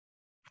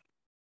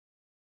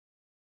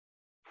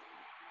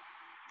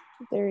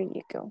There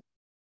you go.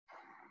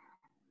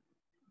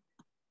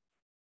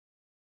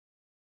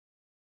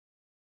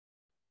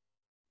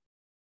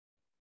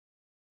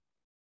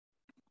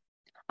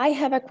 I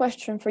have a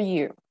question for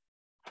you.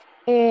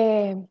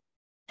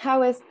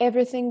 How is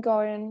everything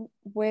going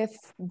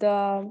with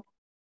the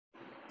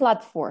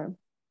platform?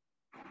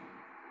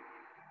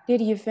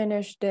 Did you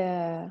finish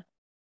the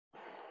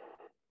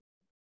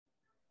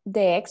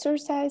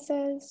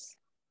exercises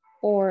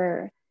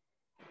or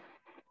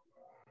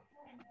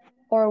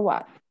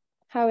what?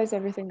 How is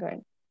everything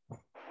going?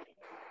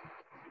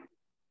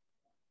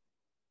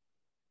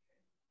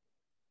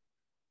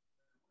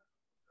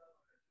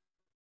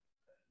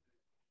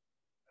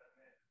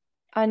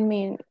 I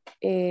mean,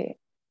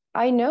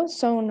 I know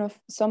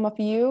some of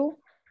you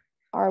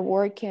are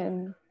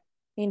working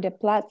in the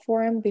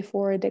platform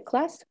before the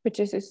class, which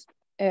is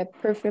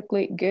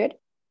perfectly good.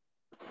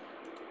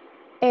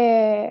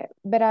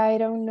 But I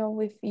don't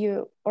know if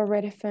you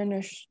already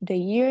finished the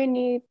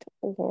unit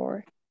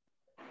or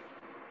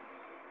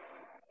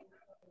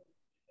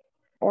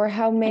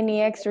how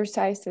many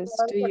exercises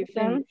do you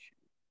finish?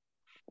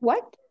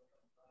 What?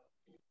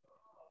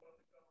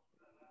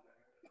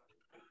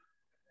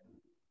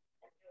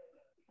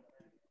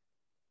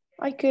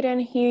 I couldn't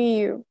hear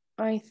you.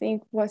 I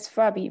think was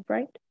Fabi,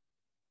 right?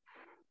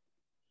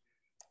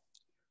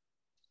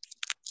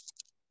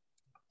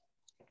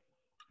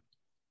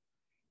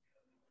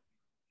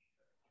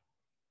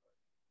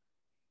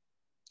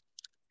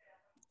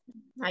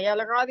 I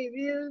already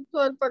did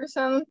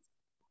 12%.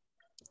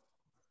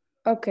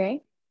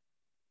 Okay.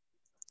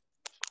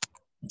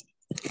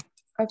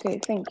 Okay,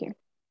 thank you.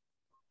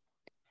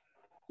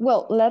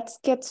 Well, let's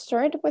get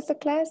started with the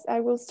class.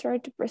 I will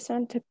start to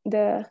present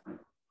the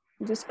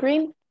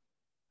screen,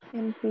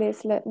 and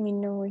please let me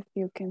know if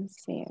you can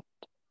see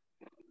it.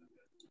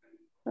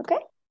 Okay?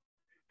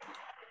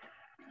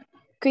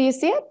 Could you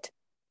see it?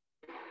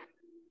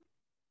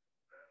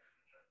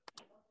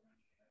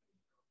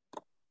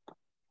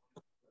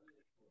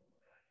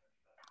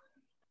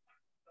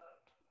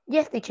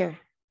 Yes, teacher.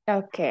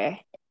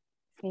 Okay,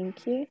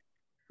 thank you.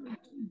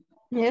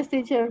 Yes,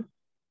 teacher.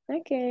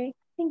 Okay,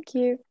 thank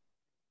you.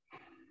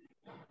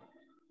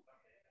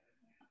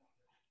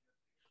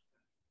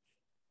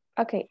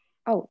 Okay,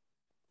 oh,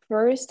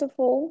 first of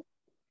all,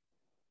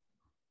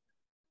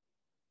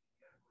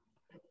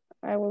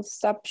 I will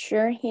stop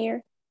sharing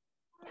here.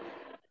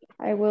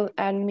 I will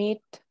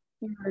admit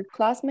your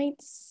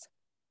classmates.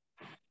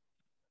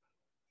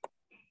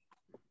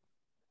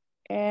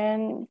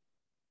 And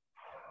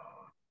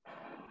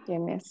give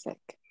me a sec.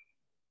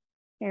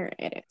 Here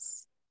it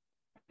is.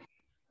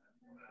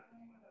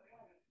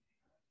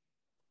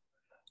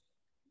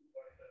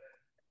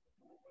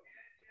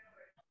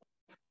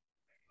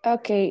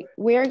 Okay,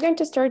 we are going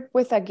to start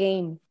with a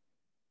game.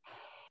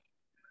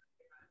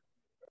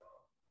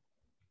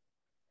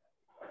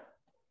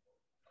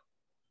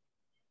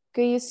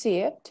 Can you see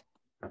it?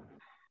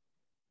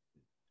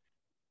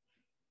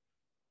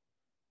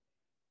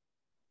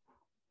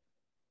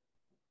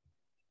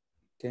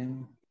 Okay.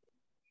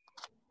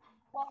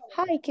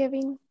 Hi,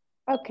 Kevin.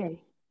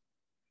 Okay.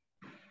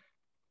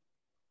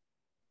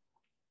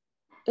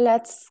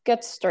 Let's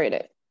get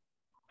started.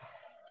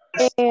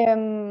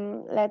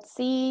 Let's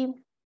see.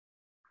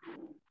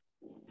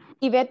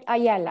 Yvette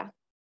Ayala.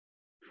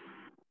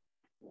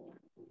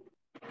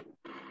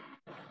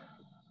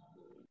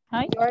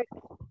 Hi.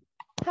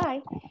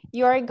 Hi.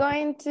 You are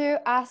going to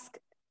ask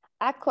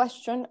a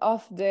question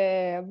of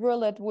the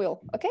roulette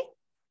wheel, okay?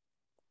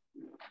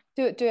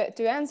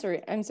 To answer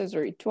it, I'm so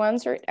sorry, to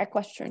answer a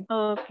question.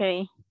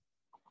 Okay.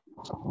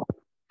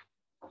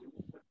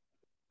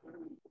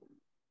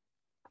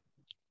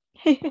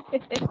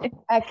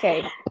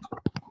 Okay.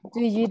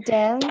 Do you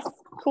dance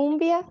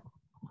cumbia?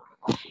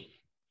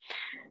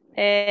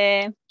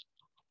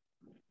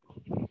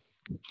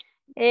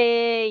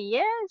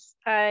 Yes,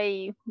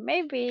 I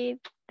maybe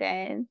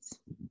dance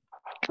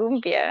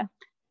cumbia.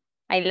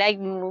 I like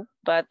move,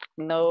 but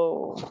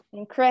no.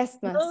 In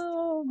Christmas.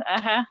 No.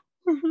 Uh-huh.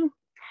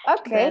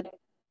 Okay.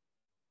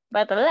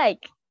 But I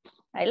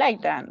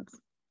like dance.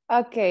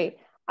 Okay.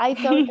 I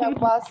thought that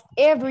was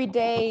every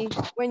day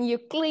when you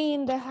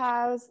clean the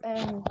house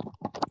and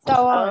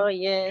so on. Oh,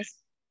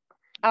 yes.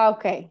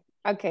 Okay.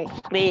 Okay.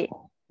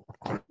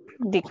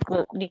 The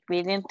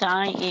cleaning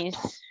time is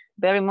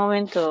very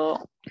moment to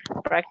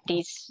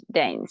practice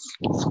dance.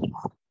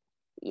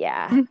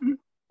 Yeah,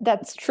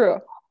 that's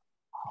true.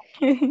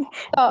 So,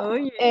 Oh,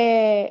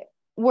 yeah.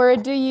 where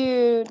do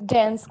you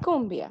dance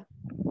cumbia?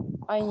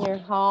 On your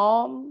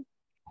home?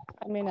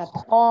 I mean, at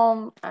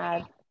home,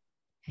 at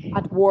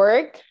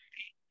work?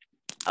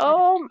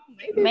 Oh,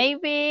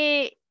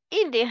 maybe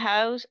in the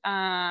house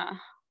and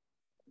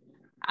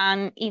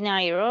in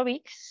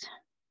aerobics.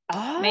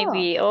 Oh.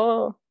 Maybe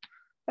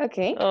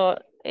okay.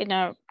 In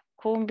a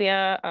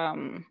cumbia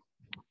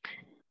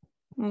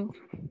in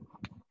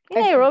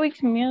Okay.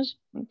 aerobics music.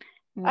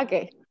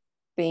 Okay.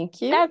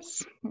 Thank you.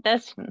 That's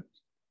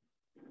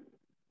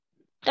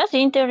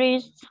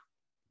interest.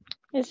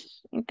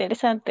 Es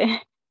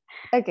interesante.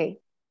 Okay.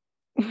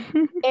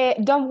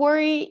 Don't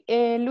worry,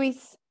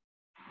 Luis.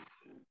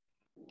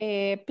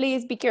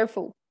 Please be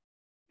careful.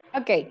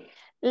 Okay,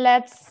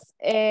 let's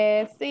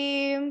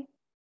see.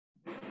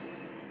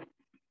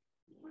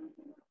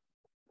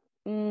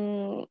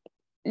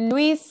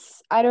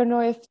 Luis, I don't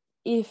know if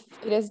it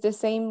is the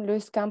same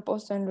Luis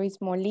Campos and Luis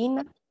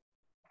Molina.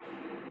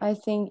 I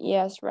think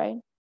yes, right?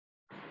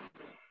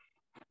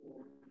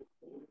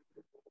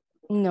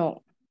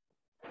 No.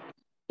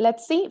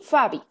 Let's see,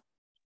 Fabi.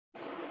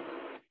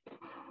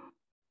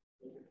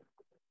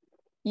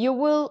 You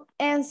will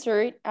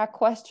answer a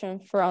question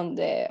from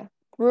the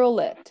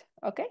roulette,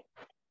 okay?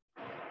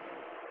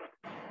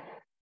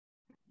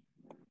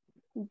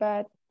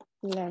 But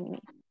let me.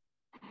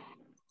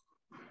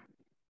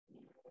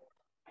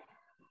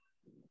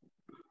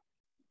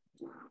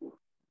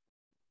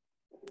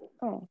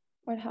 Oh,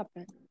 what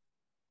happened?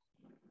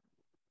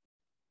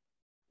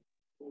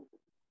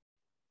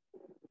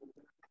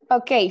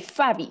 Okay,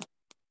 Fabi,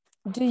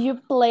 do you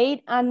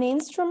play an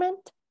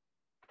instrument?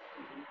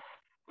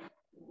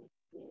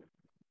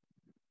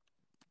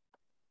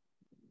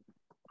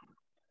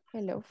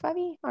 Hello,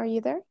 Fabi, are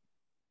you there?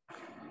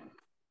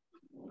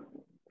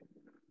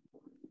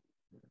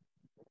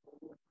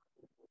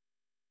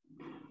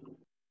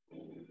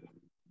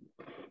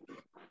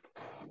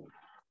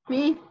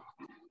 Me?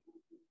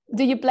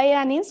 Do you play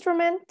an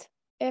instrument,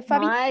 No,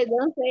 Fabi? I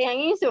don't play an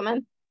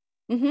instrument.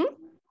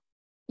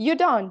 You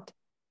don't?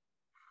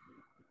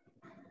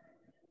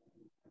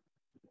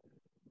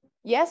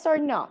 Yes or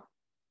no?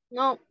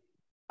 No,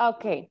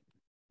 Okay,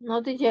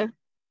 no, teacher.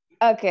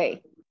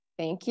 okay,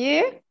 thank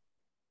you.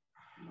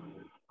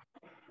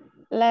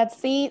 Let's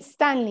see,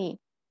 Stanley.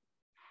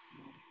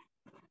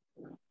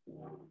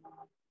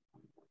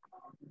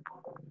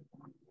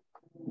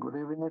 Good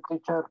evening,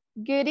 teacher.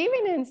 Good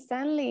evening,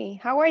 Stanley.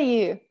 How are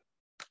you?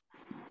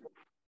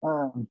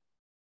 I'm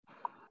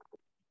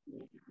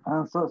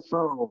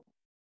so.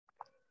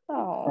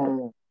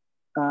 Oh,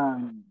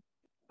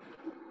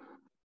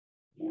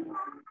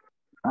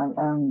 I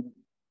am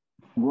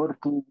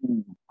working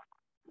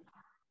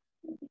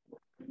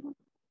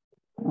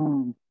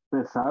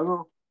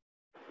pesado.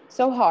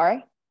 so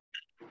hard.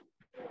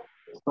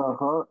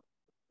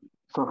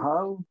 So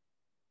how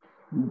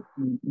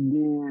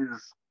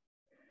this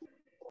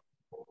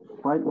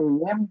 5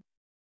 a.m.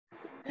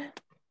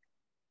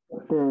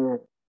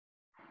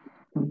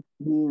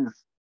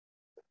 This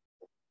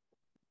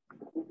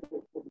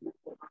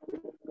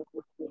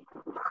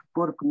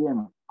 4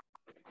 p.m.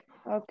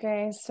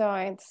 Okay, so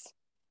it's,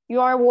 you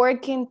are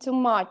working too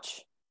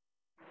much.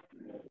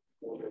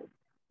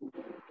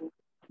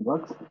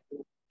 What?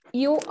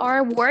 You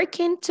are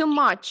working too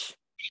much.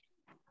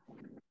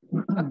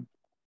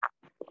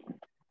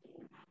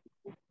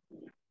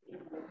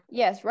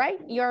 Yes, right?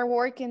 You are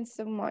working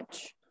so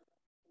much.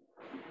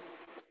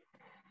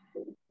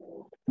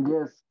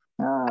 Yes.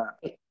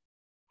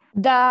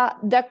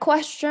 The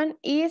question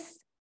is,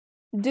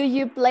 do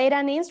you play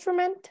an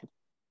instrument,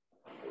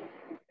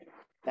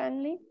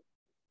 Stanley?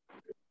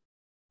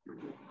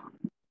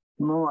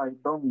 No, I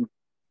don't.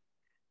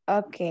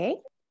 Okay,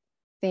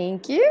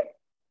 thank you.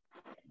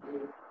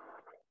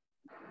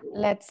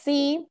 Let's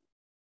see.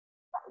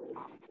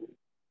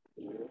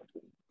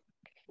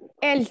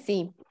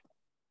 Elsie,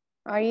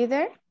 are you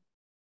there?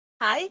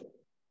 Hi.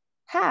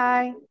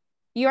 Hi.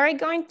 You are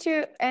going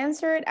to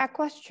answer a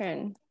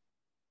question.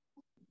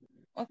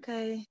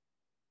 Okay.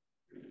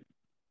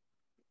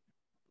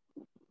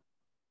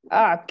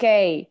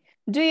 Okay.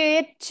 Do you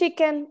eat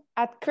chicken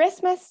at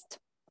Christmas?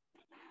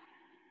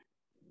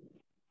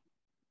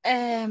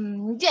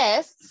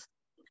 Yes.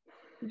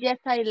 Yes,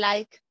 I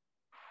like.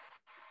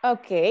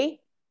 Okay.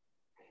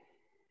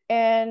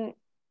 And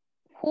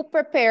who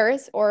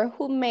prepares or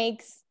who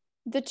makes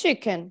the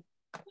chicken?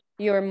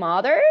 Your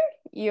mother?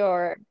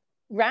 Your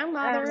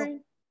grandmother?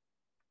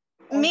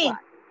 Or Me.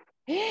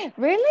 what?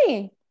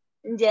 Really?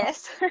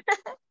 Yes.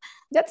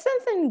 That's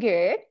something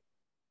good.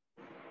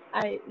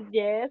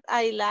 Yes,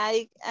 I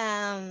like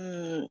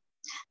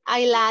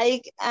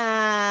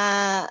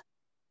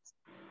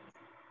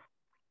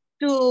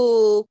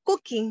to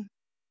cooking.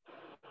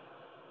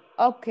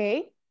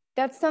 Okay.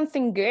 That's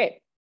something good.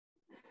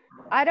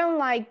 I don't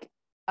like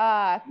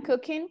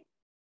cooking,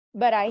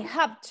 but I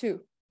have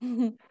to.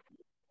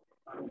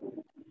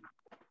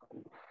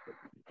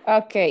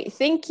 Okay,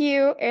 thank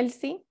you,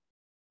 Elsie.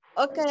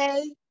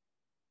 Okay.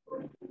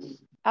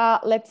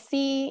 Let's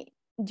see,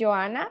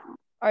 Joanna,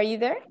 are you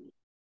there?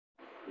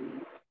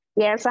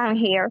 Yes, I'm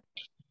here.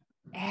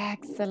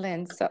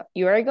 Excellent. So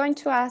you are going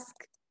to ask,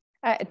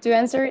 to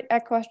answer a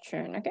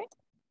question, okay?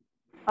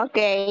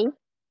 Okay.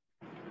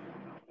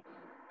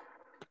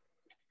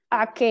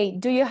 Okay,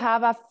 do you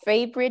have a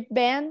favorite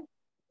band?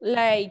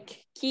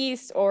 Like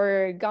Kiss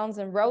or Guns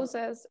N'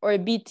 Roses or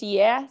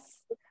BTS?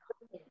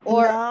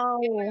 Or No,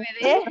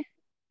 RBD?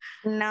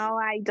 no,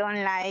 I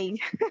don't like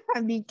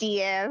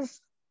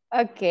BTS.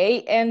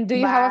 Okay, and do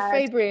you have a But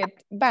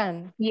favorite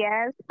band?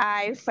 yes,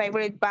 I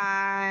favorite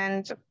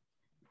band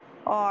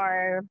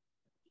or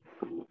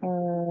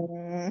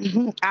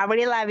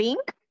Avril Lavigne.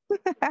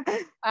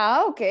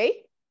 Ah,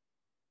 okay.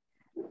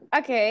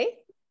 Okay.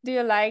 Do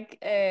you like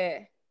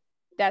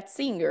that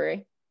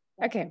singer?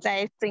 Okay.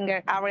 That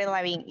singer, Avril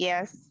Lavigne,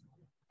 yes.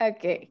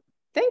 Okay.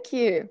 Thank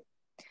you.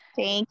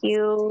 Thank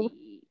you.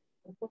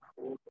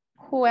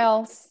 Who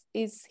else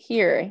is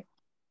here?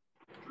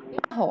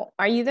 Oh,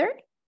 are you there?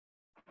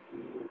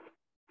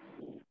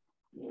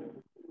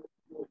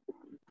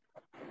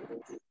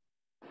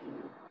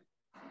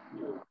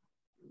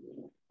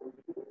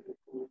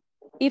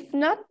 If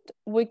not,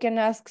 we can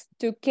ask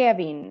to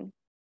Kevin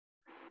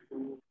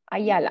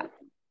Ayala.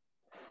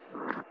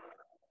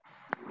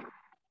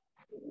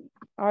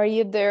 Are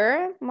you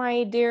there,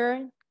 my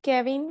dear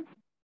Kevin?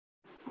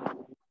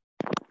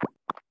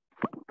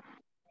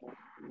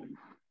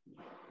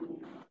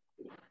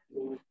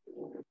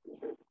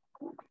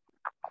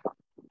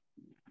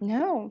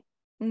 No,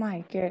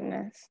 my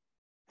goodness.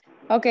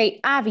 Okay,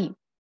 Abby.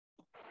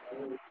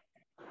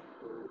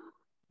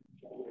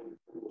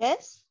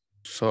 Yes?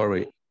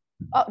 Sorry,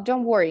 Oh,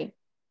 don't worry.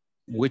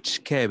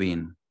 which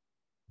Kevin?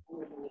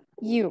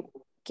 You,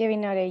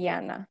 Kevin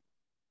Orellana.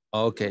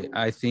 Okay,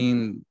 I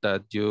think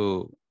that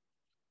you,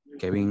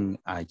 Kevin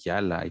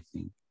Ayala, I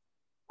think.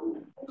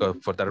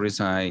 For that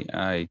reason,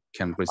 I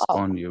can Oh,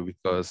 respond you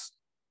because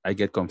I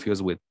get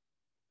confused with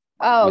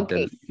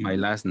okay. my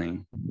last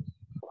name.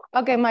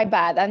 Okay, my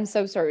bad. I'm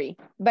so sorry.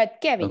 But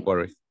Kevin, Don't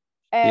worry.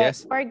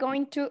 Yes. we're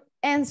going to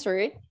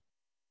answer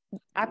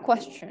a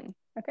question,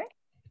 okay?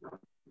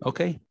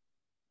 Okay.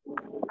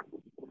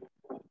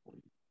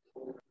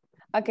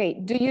 Okay,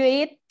 do you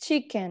eat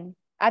chicken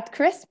at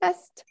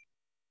Christmas?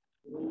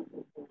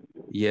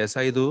 Yes,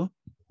 I do.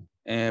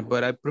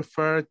 But I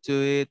prefer to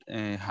eat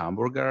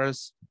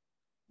hamburgers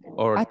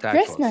or At tacos.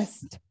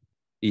 Christmas?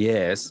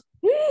 Yes.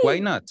 Why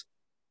not?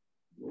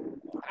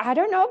 I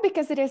don't know,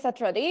 because it is a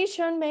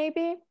tradition,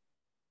 maybe.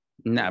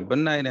 Nah, but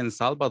not in El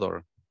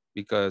Salvador,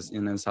 because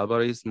in El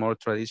Salvador it's more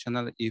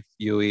traditional if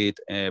you eat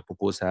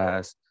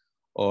pupusas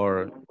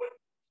or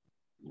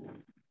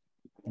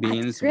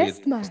beans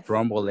with Christmas?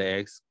 scrambled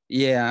eggs.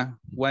 Yeah,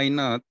 why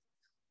not?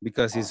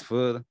 Because it's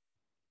food.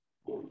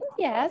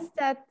 Yes,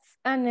 that's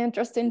an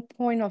interesting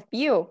point of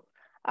view.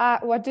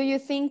 What do you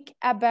think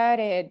about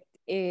it,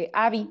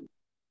 Abby?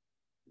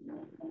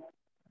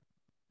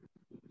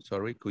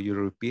 Sorry, could you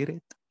repeat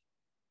it?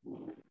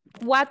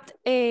 What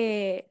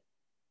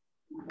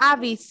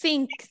Abby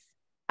thinks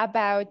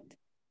about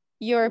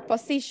your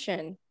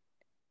position?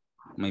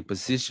 My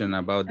position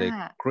about the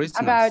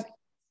Christmas. About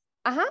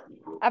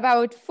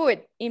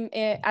food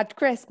at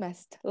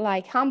Christmas,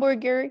 like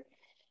hamburger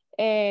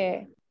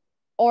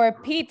or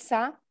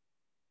pizza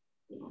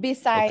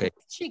besides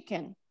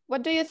chicken.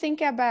 What do you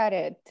think about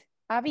it,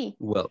 Abby?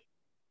 Well,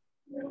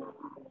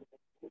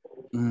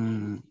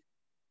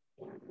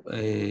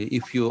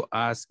 if you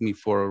ask me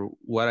for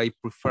what I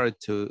prefer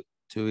to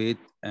eat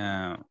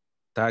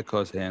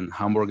tacos and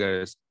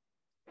hamburgers,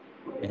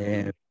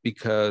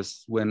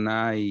 because when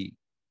I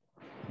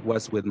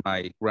was with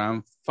my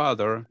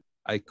grandfather,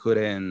 I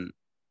couldn't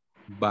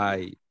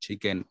buy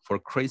chicken for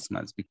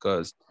Christmas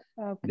because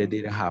they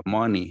didn't have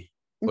money.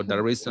 For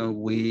that reason,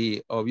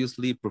 we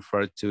obviously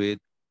prefer to eat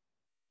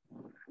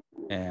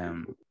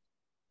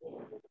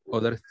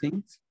other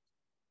things,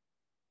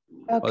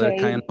 other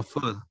kind of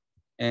food.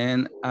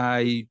 And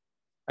I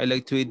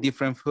like to eat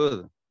different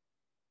food.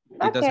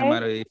 It doesn't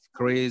matter if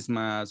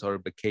Christmas or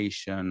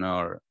vacation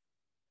or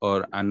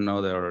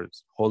another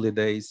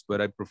holidays,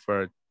 but I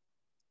prefer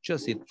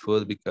just eat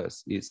food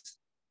because it's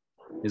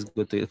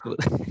good to eat food.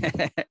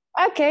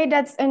 Okay,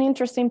 that's an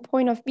interesting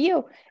point of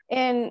view,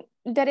 and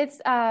that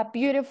is a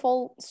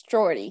beautiful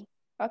story.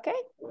 Okay.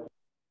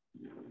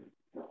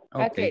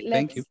 Okay,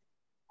 thank you.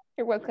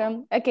 You're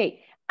welcome.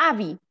 Okay,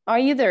 Abby, are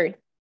you there?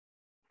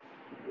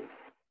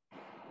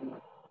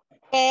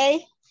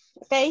 Okay.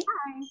 Okay.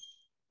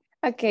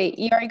 Okay,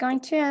 you are going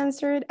to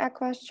answer a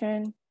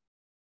question.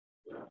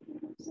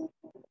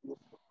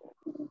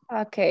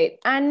 Okay,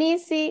 an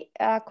easy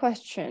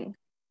question.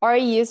 Are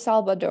you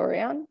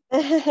Salvadorian?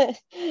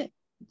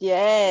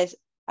 Yes,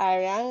 I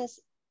am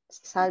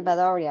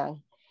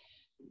Salvadorian.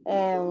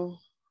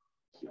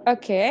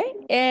 Okay,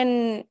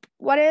 and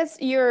what is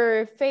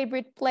your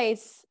favorite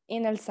place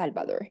in El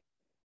Salvador?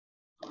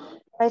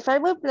 My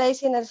favorite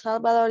place in El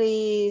Salvador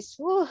is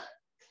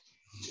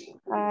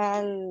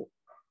I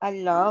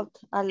love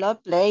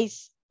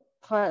place.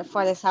 For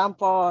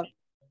example,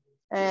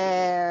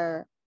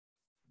 Planet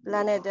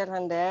de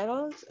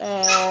Renderos.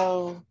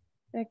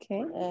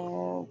 Okay.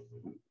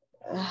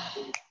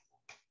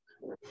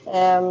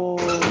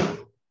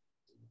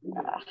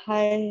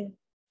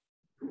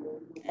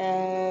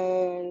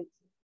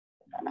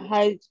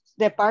 High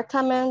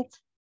department,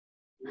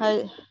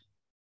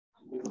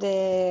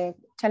 the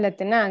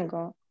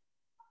Chalatenango,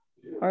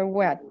 or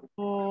what?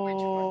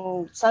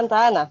 Santa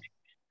Ana.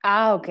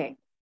 Okay.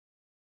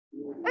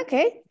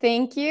 Okay,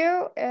 thank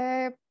you,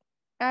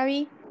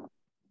 Abby.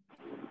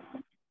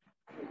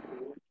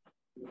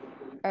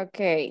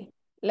 Okay,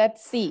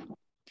 let's see.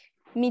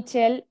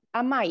 Michelle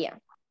Amaya,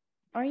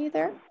 are you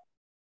there?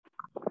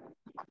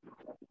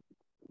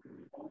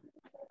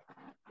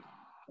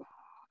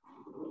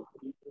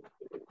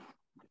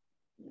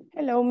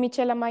 Hello,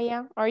 Michelle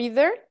Amaya. Are you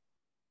there?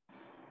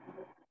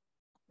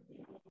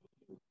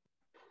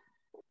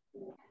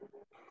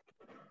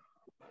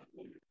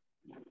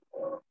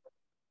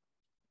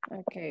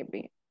 Okay,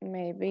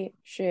 maybe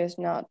she is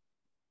not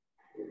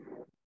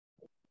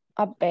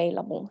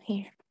available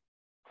here.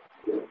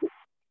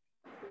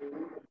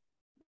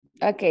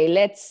 Okay,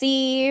 let's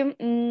see.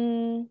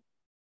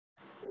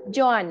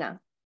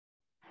 Joanna.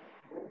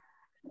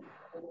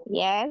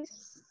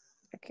 Yes.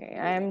 Okay,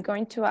 I am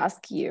going to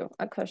ask you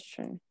a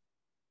question.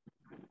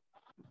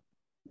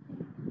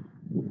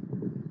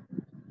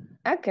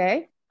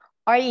 Okay.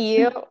 Are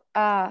you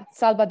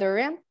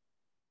Salvadorian?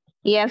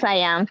 Yes, I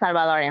am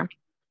Salvadorian.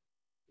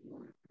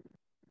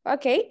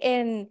 Okay,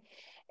 and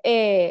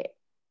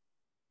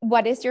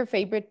what is your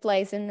favorite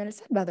place in El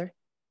Salvador?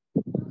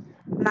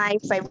 My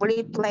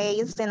favorite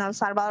place in El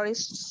Salvador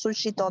is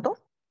Sushi Todo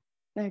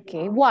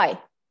Okay, why?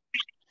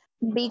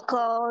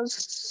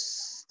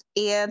 because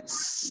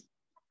it's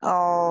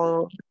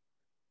all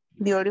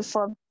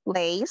beautiful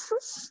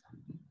places.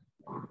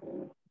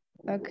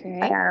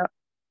 Okay.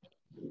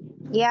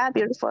 Yeah,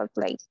 beautiful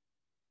place.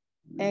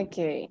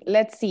 Okay,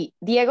 let's see.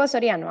 Diego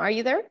Soriano, are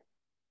you there?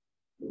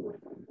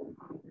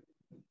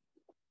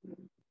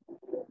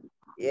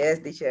 Yes,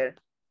 teacher.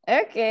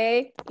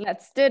 Okay,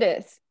 let's do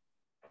this.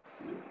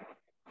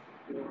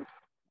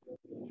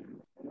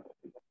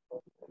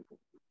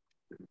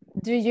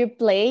 Do you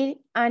play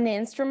an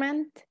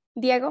instrument,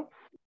 Diego?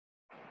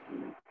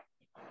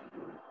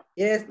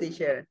 Yes,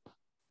 teacher.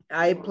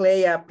 I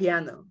play a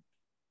piano.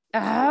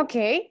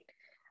 Okay,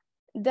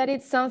 that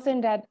is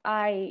something that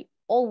I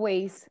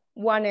always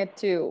wanted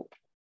to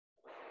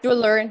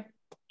learn,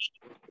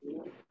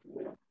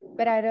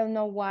 but I don't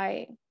know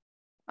why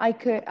I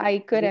couldn't.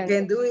 You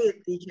can do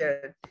it,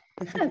 teacher.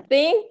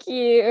 Thank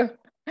you.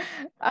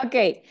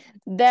 Okay,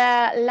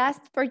 the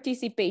last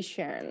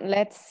participation.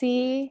 Let's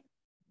see.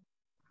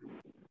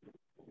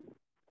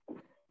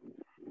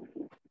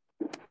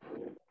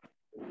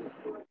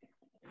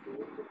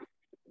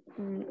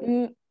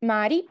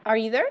 Mari, are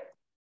you there?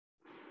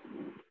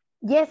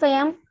 Yes, I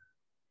am.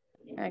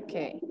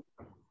 Okay.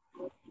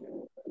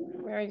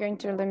 We're going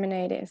to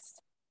eliminate this.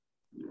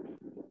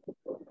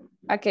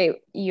 Okay,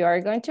 you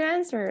are going to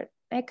answer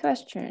a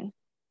question.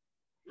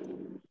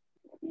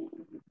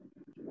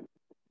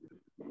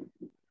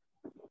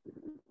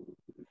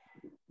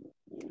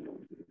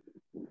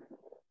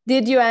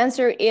 Did you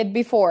answer it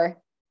before?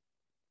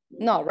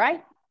 No,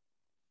 right?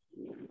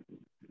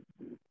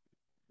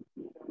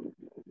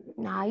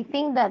 No, I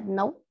think that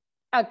no.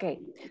 Okay.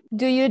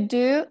 Do you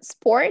do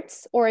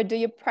sports or do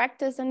you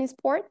practice any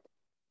sport?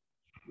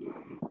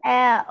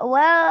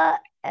 Well,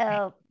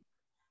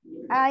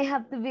 I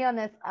have to be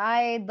honest,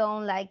 I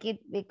don't like it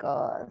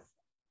because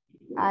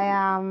I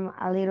am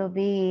a little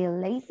bit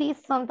lazy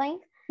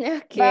sometimes.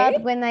 Okay.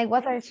 But when I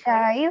was a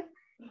child,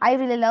 I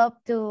really love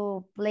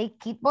to play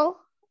kickball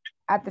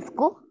at the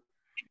school.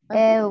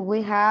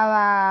 We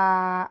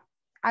have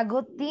a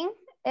good team,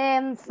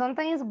 and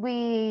sometimes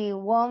we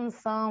won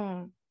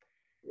some.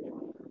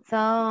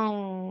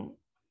 I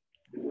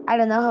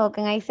don't know how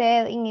can I say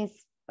it in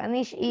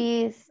Spanish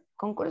is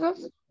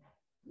concursos.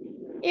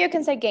 You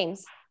can say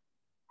games.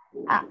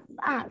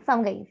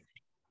 Some games.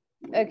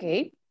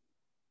 Okay.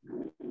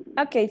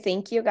 Okay,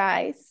 thank you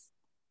guys.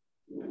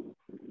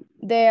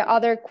 The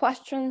other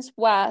questions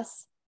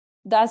was,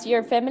 does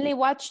your family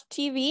watch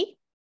TV?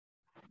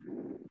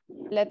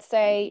 Let's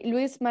say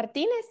Luis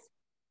Martinez,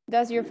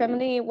 does your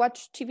family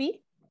watch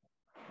TV?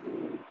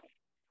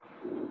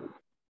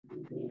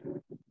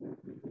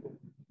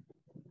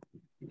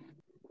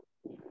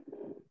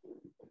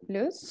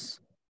 Luz,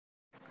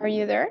 are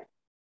you there?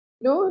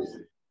 Luz,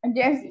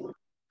 yes,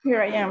 here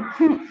I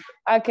am.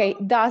 Okay,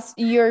 does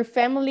your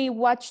family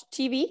watch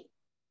TV?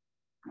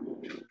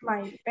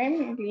 My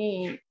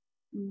family,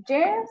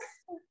 yes,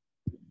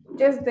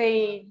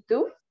 they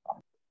do.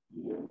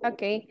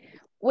 Okay,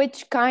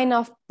 which kind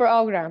of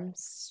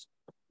programs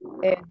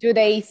do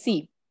they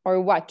see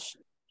or watch?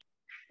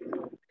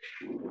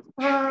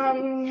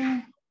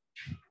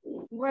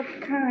 What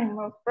kind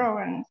of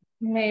programs?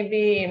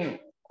 Maybe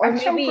Or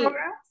action maybe,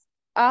 programs?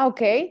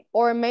 Okay,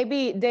 or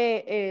maybe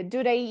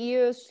do they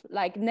use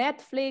like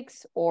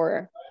Netflix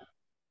or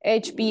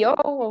HBO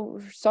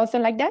or something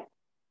like that?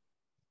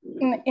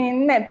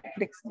 In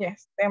Netflix,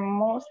 yes, the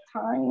most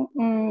time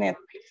in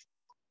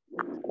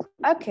Netflix.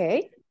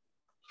 Okay,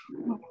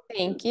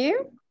 thank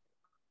you.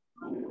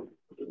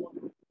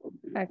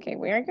 Okay,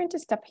 we are going to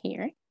stop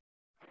here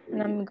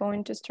and I'm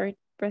going to start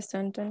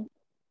presenting.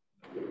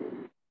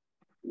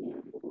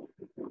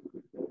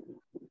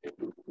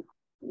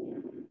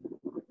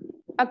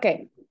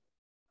 Okay,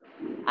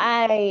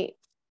 I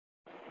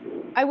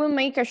will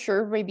make a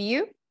short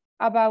review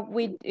about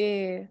what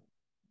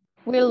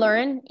we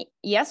learned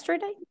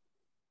yesterday,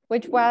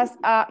 which was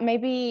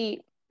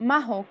maybe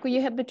Majo, could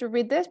you help me to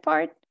read this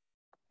part?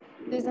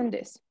 This and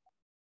this.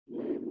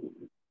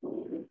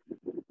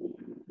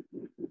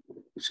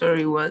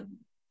 Sorry, what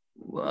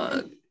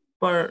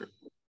part?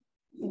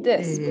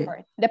 This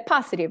part, the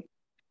positive.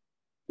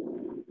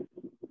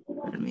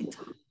 Let me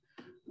talk.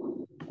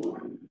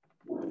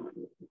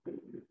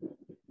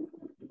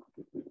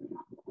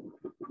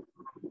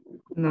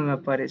 No me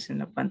aparece en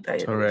la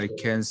pantalla. Sorry, I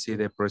can't see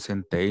the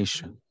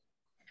presentation.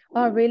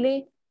 Oh,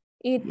 really?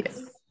 It's,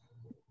 Yes.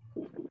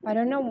 I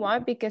don't know why,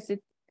 because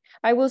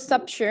I will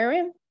stop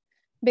sharing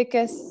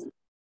because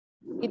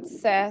it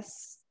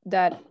says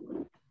that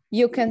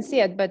you can see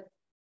it, but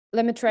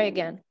let me try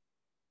again.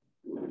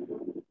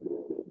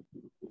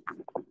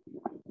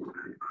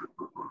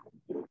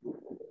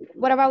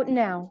 What about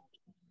now?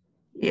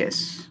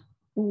 Yes.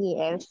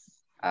 Yes.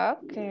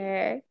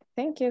 Okay,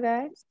 thank you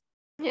guys.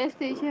 Yes,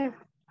 teacher.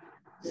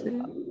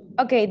 Sí.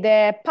 Okay,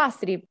 the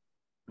positive.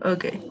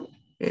 Okay.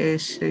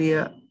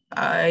 Sería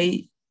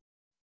I,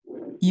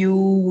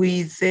 you,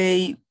 we,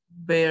 they,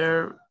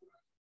 bear,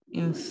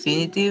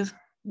 infinitive.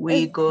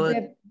 We got.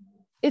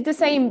 It's the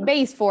same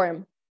base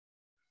form.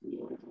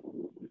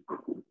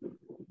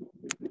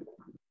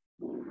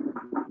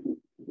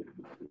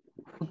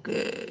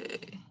 Okay.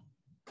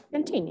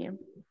 Continue.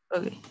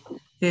 Okay.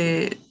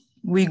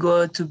 We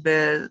go to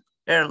bed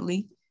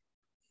early,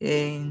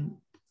 and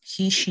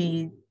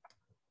she,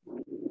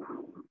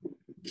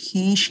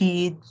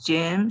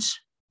 James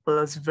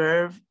plus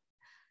verb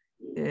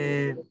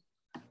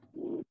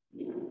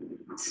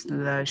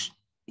slash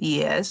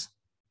yes.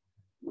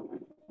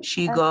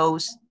 She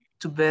goes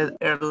to bed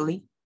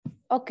early.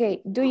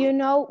 Okay, do you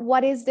know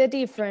what is the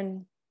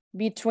difference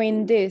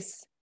between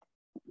this?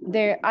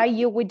 The I,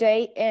 you, we,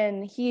 they,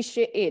 and he,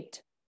 she,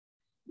 it.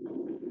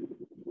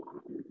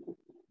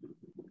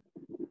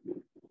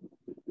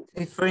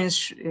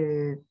 Difference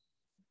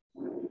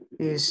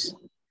is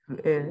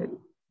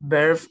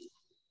verb.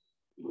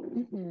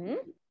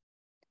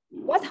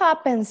 What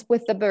happens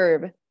with the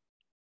verb?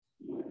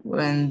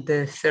 When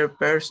the third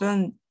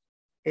person,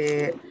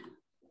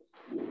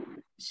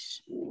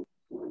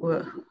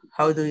 well,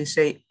 how do you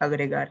say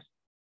agregar?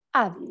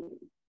 Add.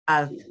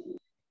 Add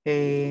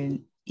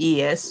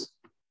es.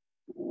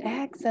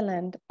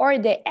 Excellent. Or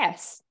the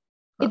S.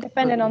 It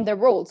depended on the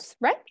rules,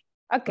 right?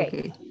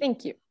 Okay.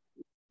 Thank you.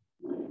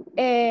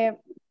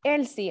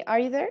 Elsie, are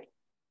you there?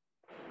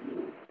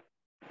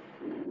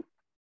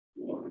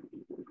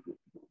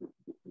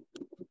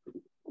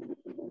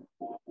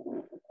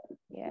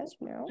 Yes,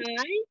 no.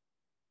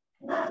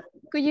 Hi.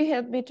 Could you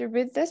help me to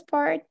read this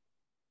part?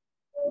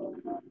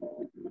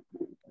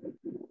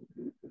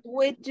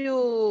 Would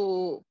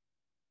you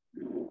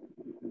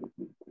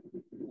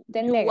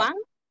The negative.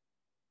 want?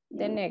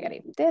 The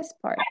negative, this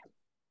part.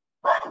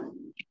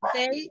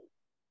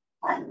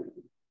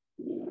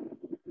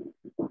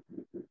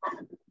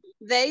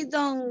 They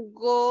don't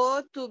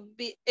go to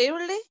be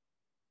early.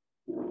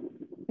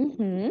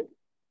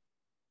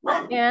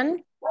 And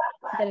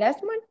the last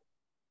one?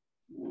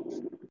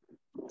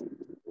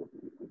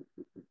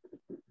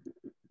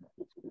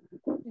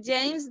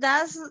 James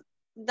doesn't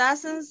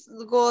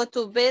go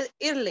to bed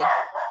early.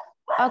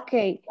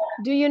 Okay,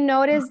 do you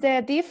notice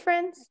the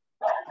difference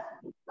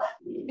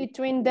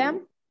between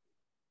them?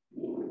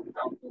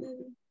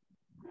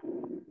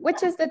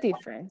 Which is the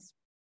difference?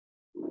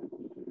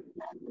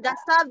 The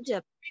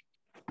subject.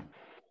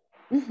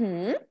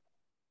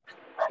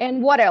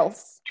 And what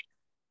else?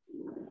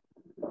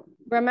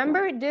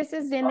 Remember, this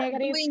is the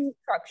negative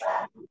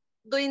structure.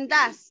 Doing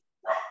that.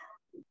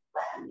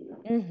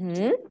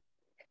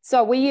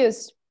 So we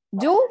use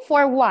do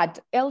for what,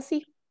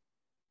 Elsie?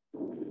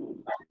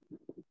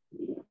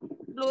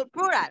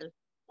 Plural.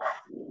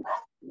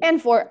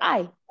 And for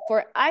I,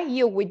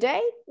 you, we,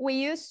 they, we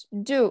use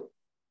do.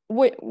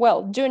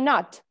 Do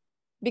not,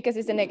 because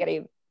it's a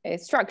negative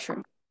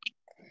structure.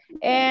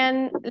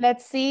 And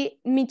let's see,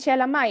 Michelle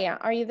Amaya,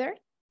 are you there?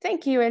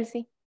 Thank you,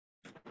 Elsie.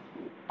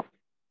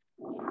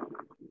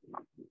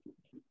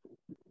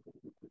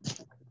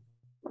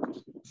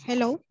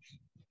 Hello.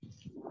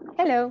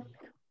 Hello.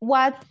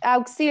 What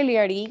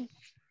auxiliary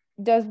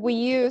does we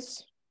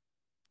use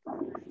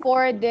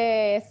for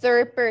the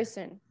third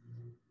person?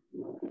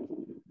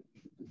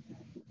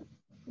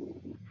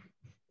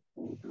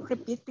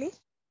 Repeat, please.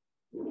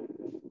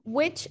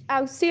 Which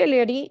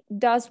auxiliary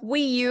does we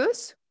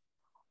use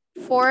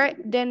for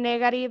the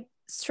negative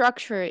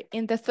structure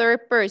in the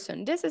third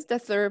person? This is the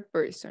third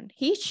person,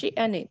 he, she,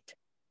 and it.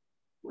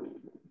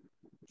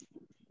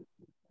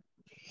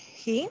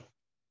 He.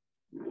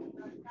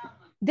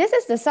 This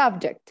is the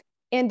subject,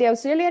 and the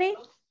auxiliary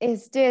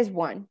is this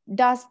one,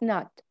 does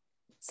not.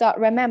 So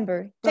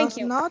remember, thank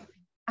you. Does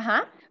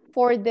not.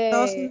 For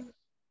the,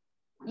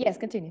 yes,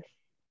 continue.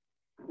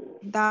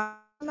 Does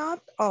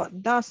not or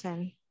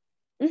doesn't.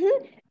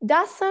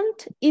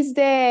 Doesn't is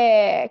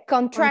the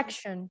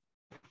contraction.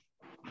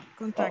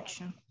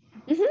 Contraction.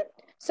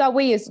 So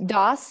we use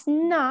does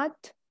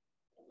not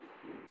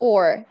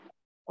or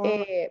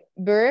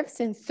verbs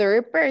in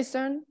third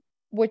person,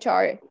 which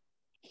are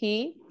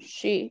he,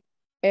 she,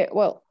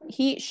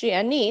 he, she,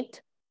 and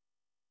it,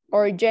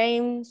 or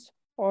James,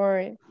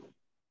 or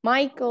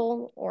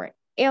Michael, or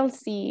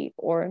Elsie,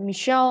 or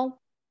Michelle,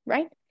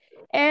 right?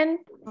 And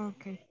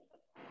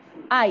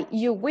I,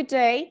 you, we,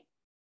 they,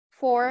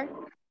 for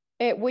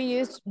we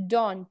use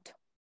don't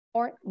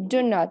or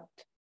do not.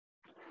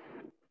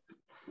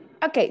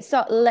 Okay,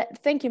 so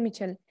thank you,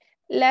 Michelle.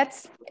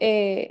 Let's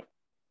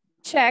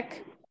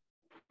check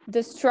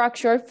the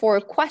structure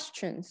for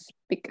questions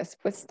because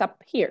we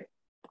stop here.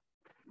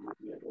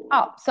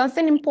 Oh,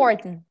 something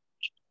important.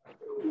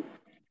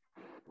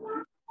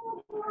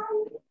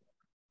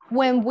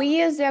 When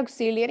we use the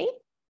auxiliary,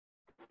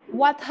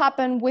 what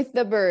happened with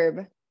the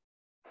verb?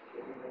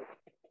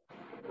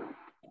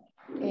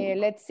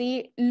 Let's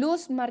see,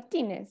 Luz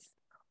Martinez.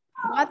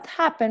 What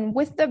happened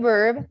with the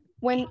verb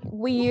when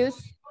we use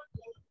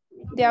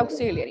the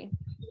auxiliary?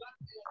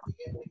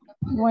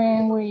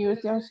 When we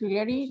use the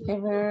auxiliary, the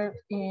verb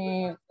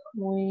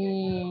we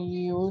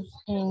use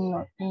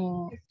in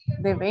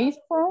the base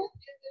form.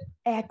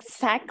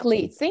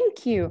 Exactly,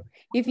 thank you.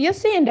 If you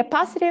see in the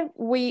positive,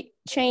 we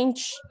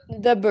change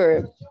the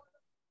verb.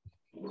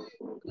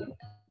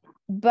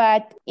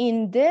 But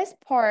in this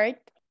part,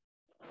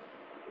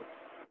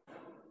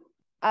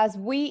 as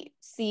we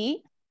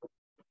see,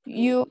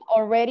 you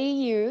already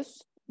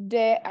use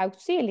the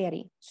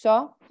auxiliary.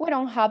 So we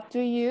don't have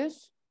to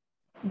use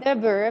the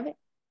verb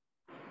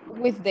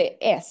with the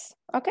S,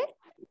 okay?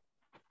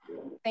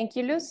 Thank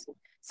you, Luz.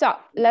 So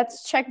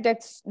let's check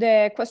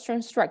the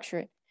question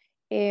structure.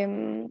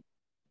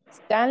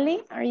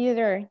 Stanley, are you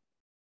there?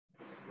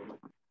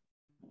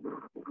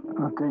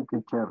 Okay,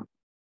 teacher.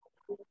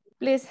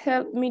 Please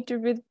help me to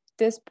read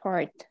this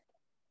part.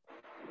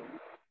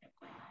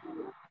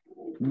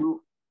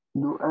 Do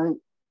I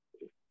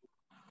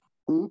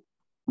eat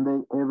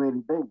they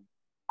every day?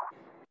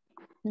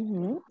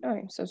 Oh,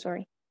 I'm so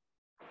sorry.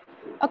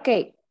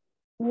 Okay,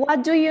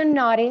 what do you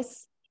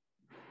notice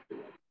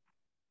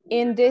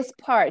in this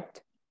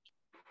part?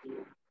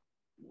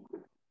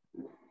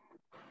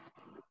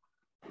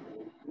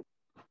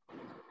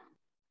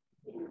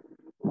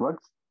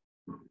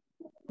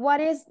 What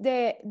is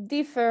the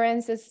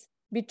differences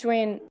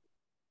between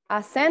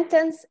a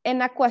sentence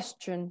and a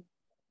question?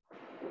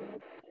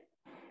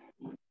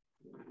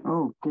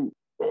 Okay.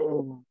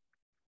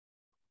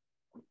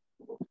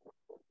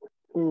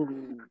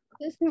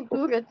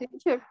 Escritura,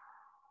 teacher.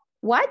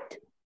 What?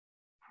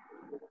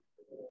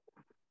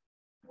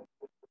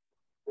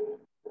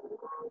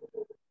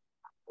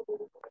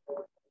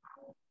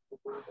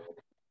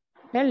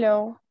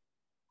 Hello.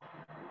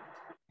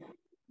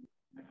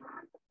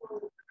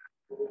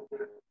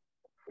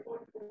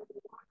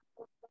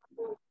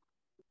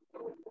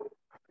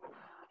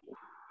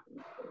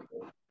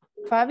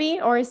 Fabi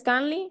or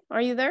Stanley,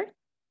 are you there?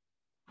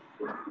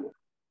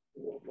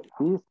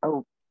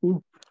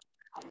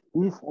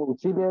 Is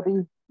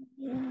auxiliary.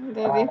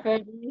 The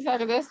difference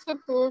are the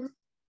structure.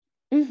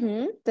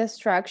 The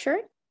structure.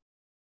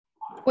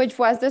 Which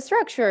was the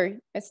structure,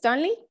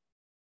 Stanley?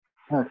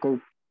 Okay.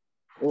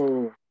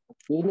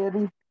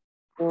 Auxiliary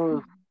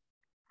plus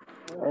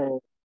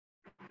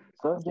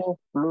subject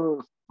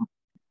plus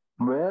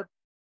verb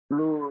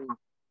plus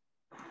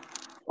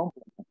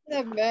complement.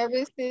 The verb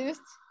is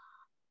first.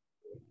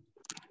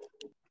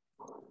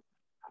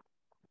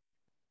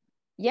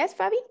 Yes,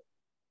 Fabi?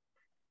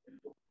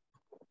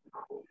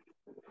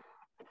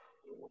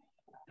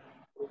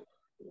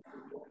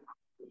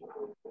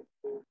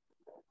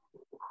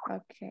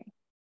 Okay.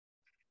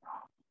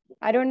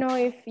 I don't know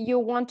if you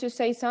want to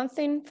say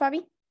something,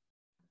 Fabi?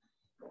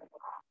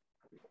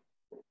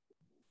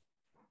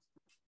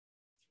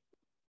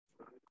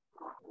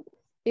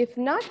 If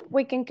not,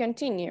 we can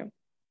continue.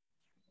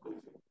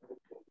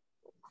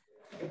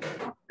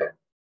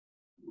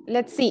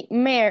 Let's see,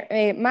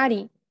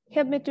 Mari,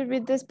 help me to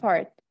read this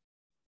part.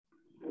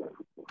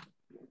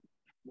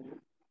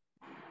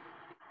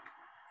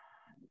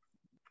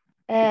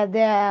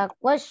 The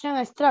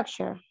question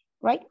structure,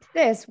 right?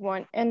 This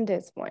one and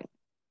this one.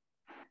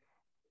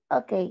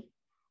 Okay.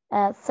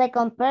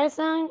 Second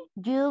person,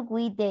 you,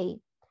 we, they.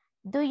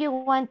 Do you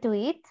want to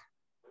eat?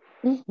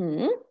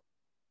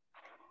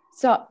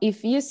 So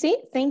if you see,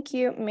 thank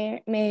you,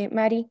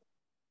 Mari.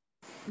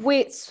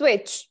 We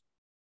switch.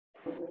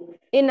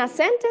 In a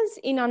sentence,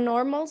 in a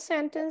normal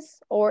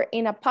sentence, or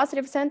in a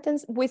positive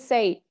sentence, we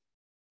say,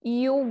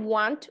 you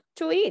want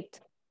to eat.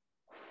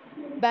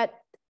 But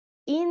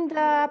in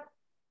the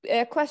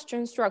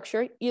question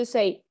structure, you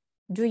say,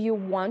 do you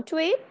want to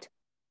eat?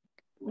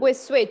 We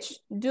switch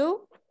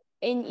do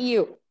and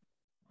you.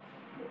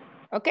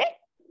 Okay?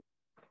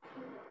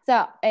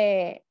 So,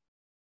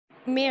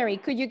 Mary,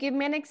 could you give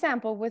me an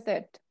example with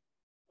it?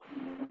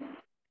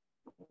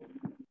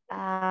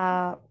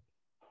 I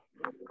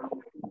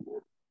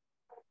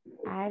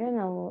don't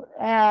know.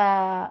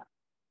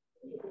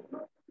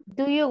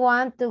 Do you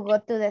want to go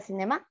to the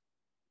cinema?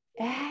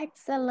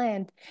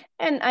 Excellent.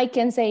 And I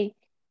can say,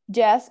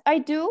 yes, I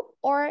do,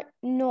 or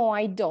no,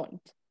 I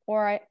don't,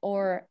 or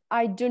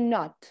I do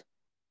not.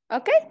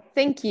 Okay,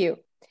 thank you.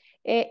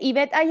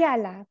 Yvette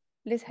Ayala,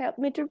 please help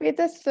me to read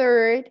the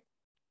third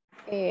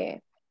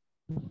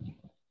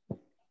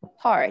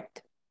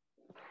part.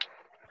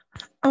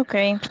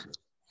 Okay,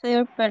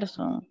 third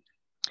person.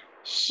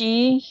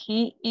 She,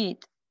 he,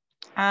 it.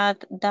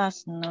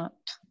 Does not.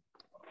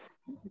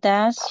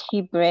 Does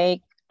he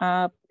break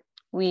up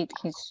with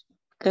his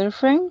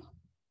girlfriend?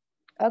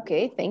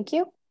 Okay, thank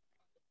you.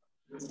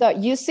 So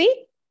you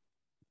see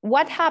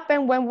what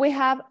happened when we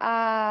have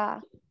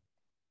a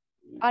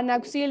an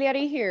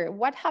auxiliary here.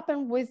 What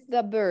happened with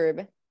the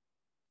verb?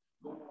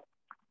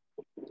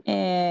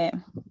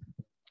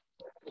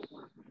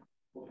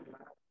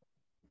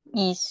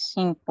 Is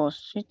in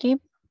positive.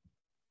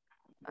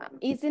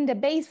 Is in the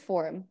base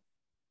form.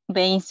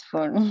 Base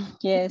form,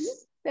 yes.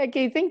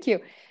 Okay, thank you.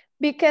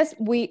 Because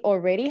we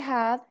already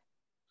have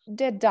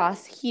the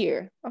does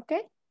here,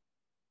 okay?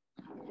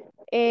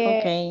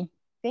 Okay.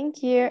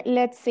 Thank you.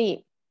 Let's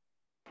see.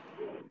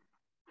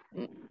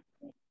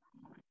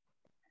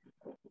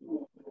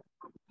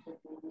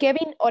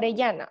 Kevin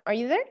Orellana, are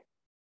you there?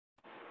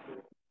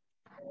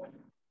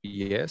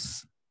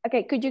 Yes.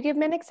 Okay, could you give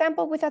me an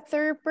example with a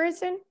third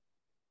person?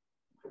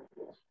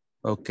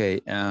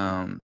 Okay.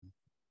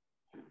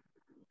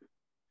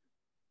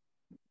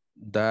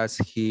 Does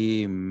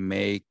he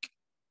make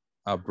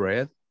a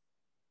bread?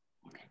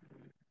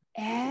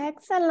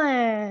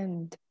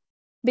 Excellent.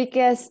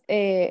 Because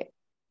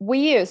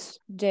we use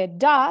the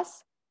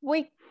does,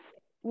 we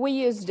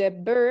use the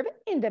verb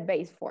in the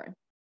base form.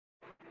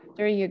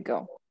 There you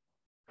go.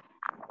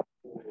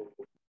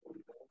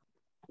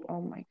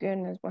 Oh my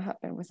goodness, what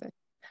happened with it?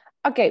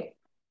 Okay,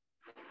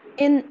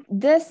 in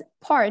this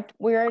part,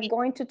 we are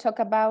going to talk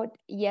about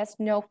yes,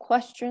 no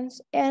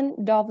questions and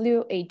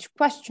WH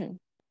question.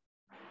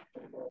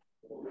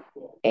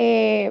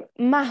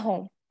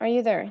 Majo, are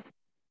you there?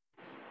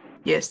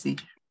 Yes,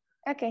 teacher.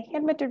 Okay,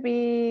 help me to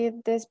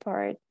read this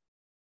part.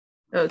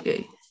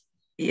 Okay.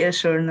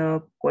 Yes or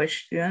no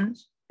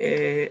questions.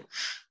 It's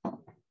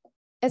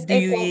Do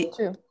you equal eat?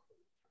 to.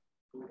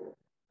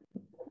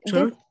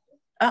 Sorry?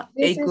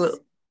 This equal. Is,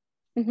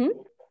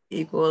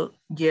 Equal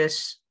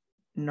yes,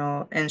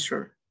 no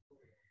answer.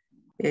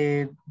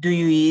 Do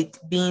you eat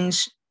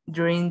beans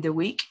during the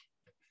week?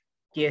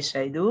 Yes,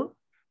 I do.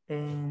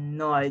 And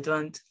no, I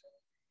don't.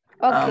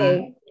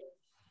 Okay.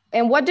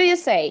 And what do you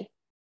say?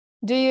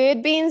 Do you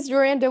eat beans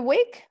during the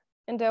week,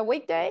 in the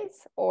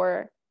weekdays,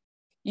 or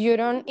you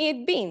don't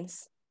eat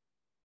beans?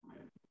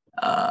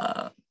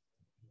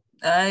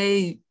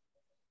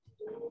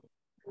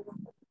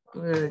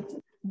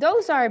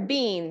 Those are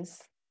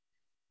beans.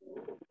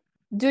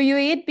 Do you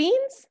eat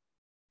beans?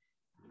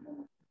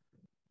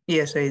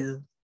 Yes, I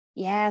do.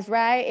 Yes,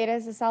 right. It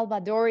is a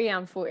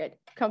Salvadorian food,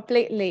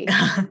 completely.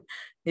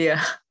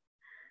 Yeah.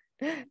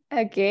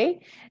 Okay.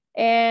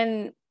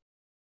 And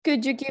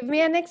could you give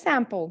me an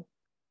example?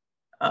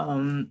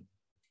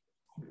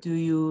 Do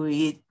you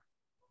eat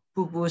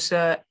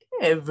pupusa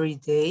every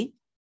day?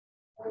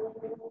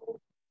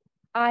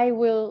 I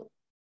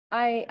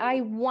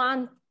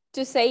want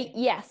to say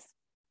yes,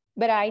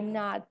 but I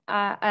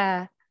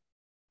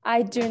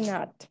do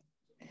not.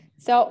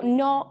 So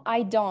no,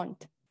 I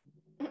don't.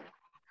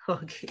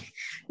 Okay.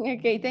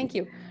 Okay, thank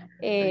you.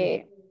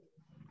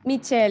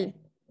 Michelle.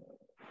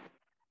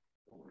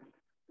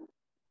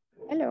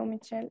 Hello,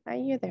 Michelle. Are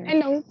you there?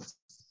 Hello.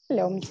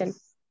 Hello, Michelle.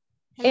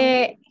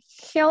 Hello.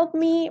 Help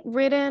me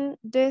reading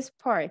this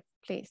part,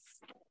 please.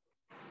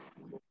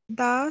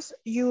 Does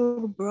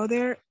your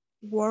brother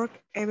work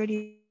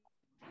every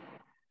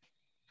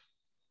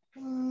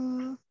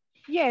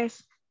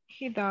yes,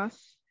 he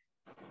does.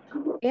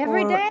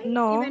 Every Or day?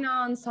 no. Even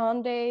on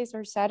Sundays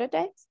or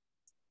Saturdays?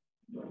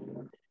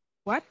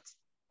 What?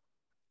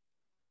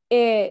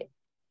 You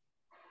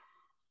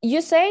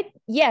said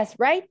yes,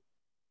 right?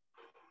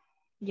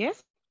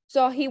 Yes.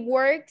 So he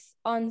works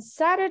on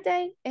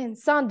Saturday and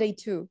Sunday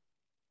too.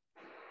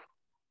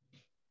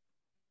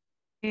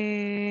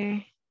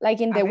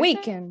 Like in the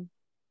weekend.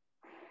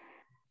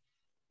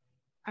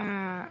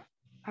 A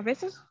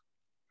veces.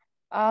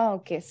 Oh,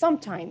 okay,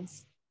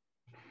 sometimes.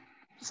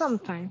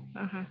 Sometimes.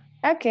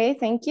 Okay,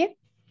 thank you.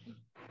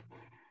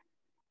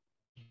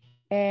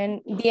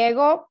 And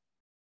Diego,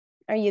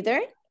 are you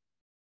there?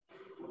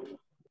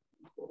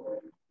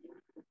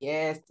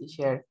 Yes,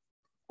 teacher.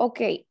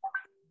 Okay,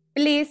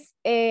 please,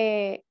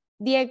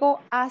 Diego,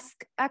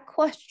 ask a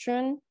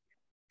question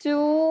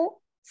to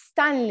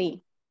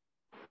Stanley.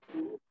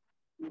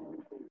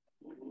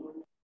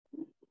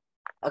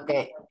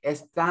 Okay,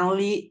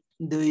 Stanley,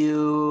 do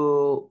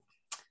you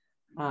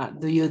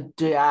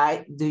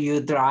dry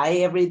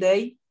every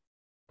day?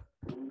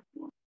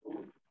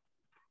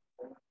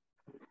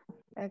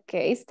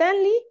 Okay,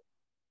 Stanley.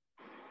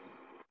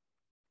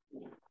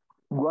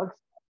 What?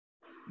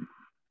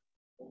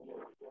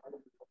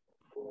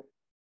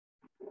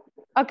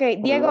 Okay,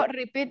 Diego,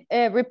 repeat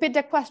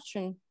the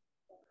question.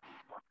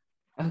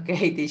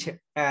 Okay,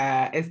 teacher.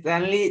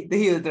 Stanley, do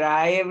you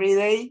dry every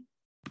day?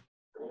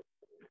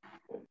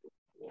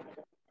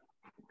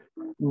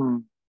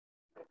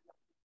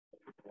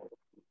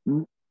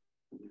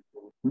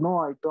 No,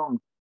 I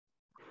don't.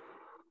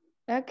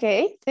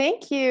 Okay,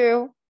 thank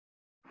you.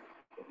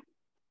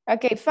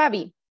 Okay,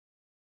 Fabi,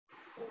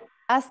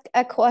 ask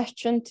a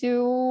question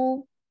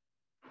to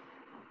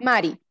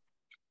Mari.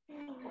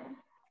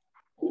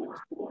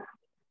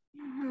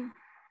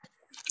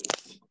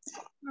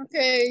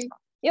 Okay.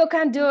 You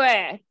can do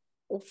it.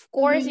 Of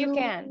course you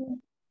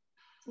can.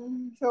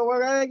 So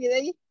what are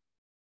today?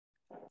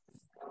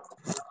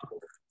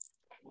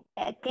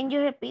 Can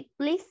you repeat,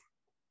 please?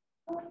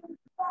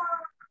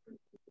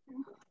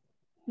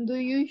 Do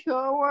you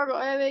shower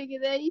every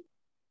day?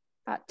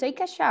 Take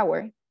a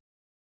shower.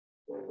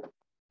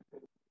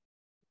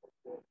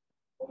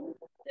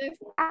 Yes.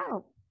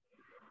 Oh,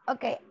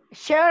 okay.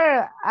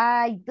 Sure,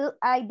 I do.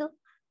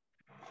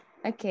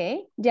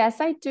 Okay, yes,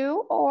 I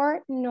do,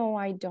 or no,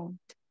 I don't.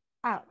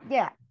 Oh,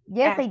 yeah.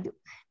 Yes, I do.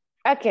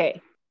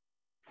 Okay.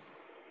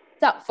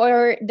 So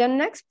for the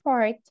next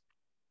part,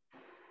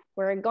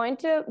 we're going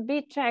to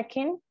be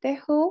checking the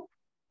who,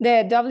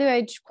 the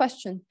WH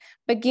question.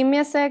 But give me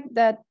a sec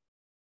that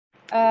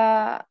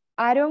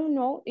I don't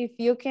know if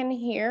you can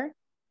hear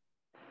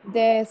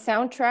the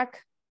soundtrack,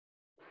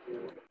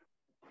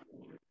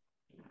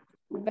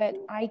 but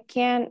I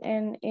can,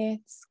 and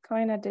it's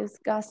kind of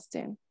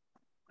disgusting.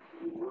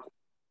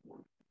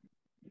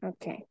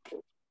 Okay,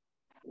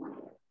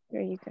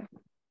 there you go.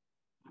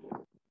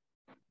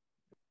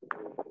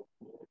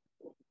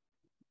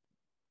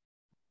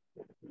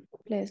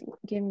 Please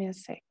give me a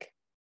sec.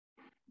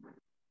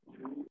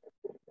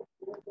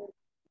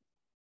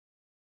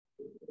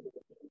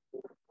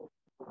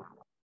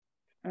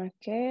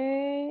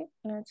 Okay,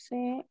 let's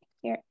see.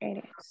 Here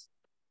it is.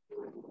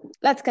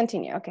 Let's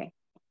continue. Okay.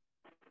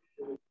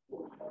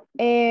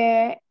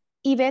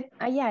 Yvette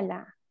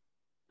Ayala,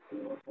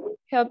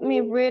 help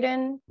me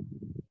reading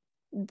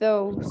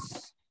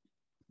those.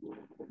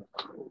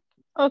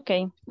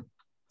 Okay.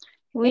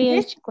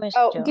 Which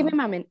question? Oh, give me a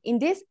moment. In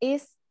this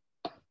is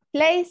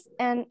place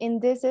and in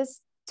this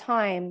is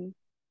time.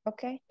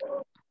 Okay.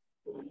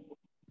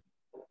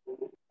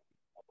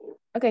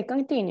 Okay,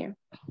 continue.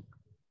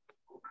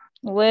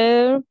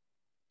 Where,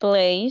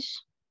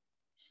 place,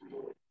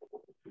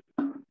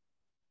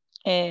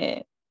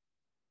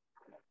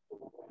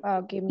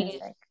 Oh, give me a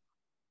sec.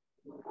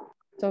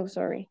 So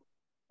sorry.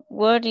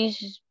 What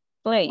is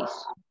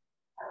place?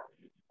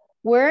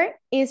 Where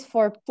is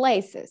for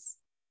places.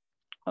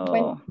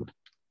 Oh.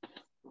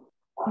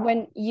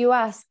 When you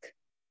ask,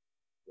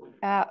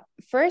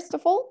 first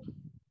of all,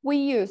 we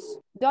use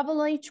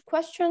WH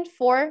question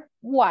for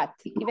what,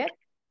 Yvette?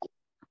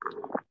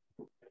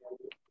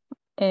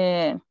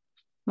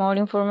 More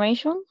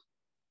information?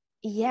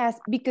 Yes,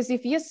 because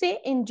if you see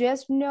in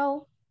just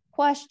no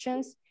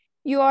questions,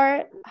 you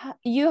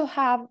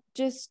have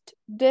just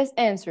this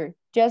answer.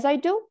 Yes, I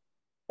do,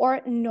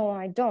 or no,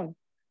 I don't.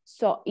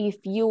 So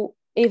if you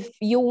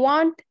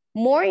want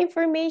more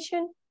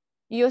information,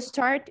 you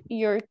start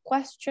your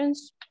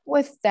questions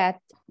with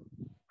that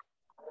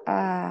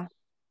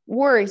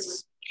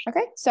words.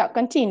 Okay, so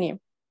continue.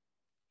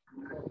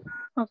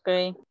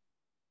 Okay.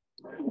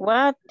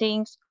 What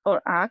things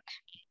or act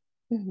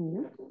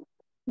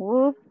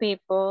would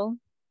people,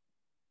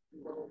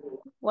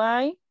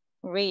 why,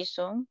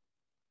 reason,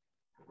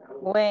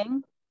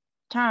 when,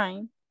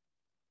 time,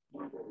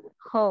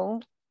 how,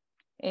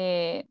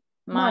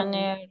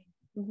 manner,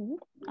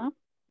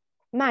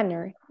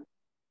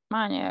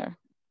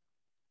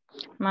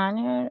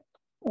 manner,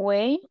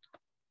 way.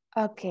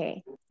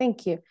 Okay,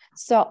 thank you.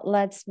 So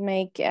let's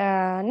make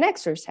an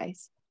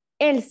exercise.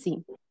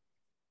 Elsie,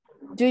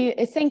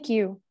 thank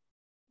you.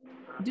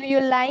 Do you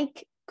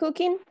like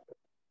cooking?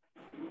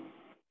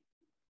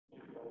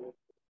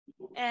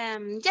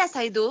 Yes,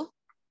 I do.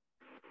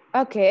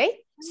 Okay,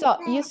 so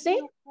you see,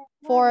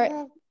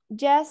 for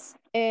just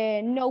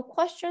no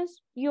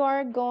questions, you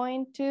are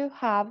going to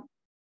have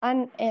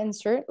an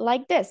answer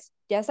like this.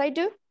 Yes, I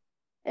do,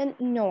 and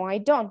no, I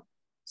don't.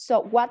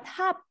 So what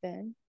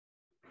happened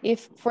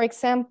if, for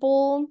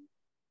example,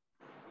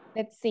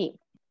 let's see,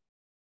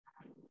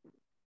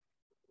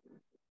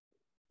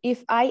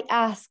 if I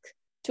ask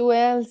to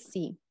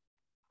Elsie,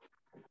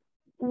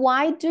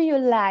 why do you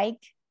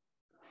like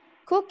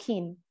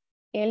cooking,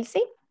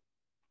 Elsie?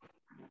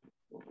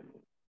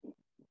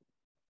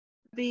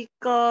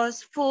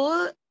 Because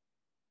food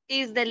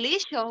is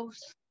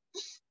delicious.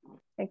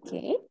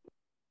 Okay.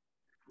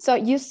 So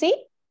you see,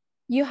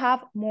 you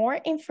have more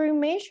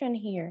information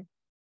here.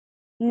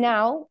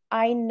 Now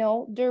I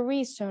know the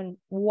reason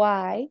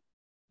why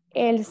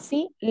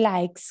Elsie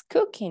likes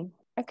cooking.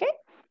 Okay,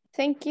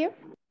 thank you.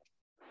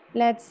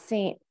 Let's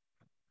see.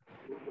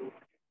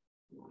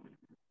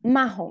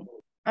 Majo,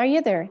 are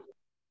you there?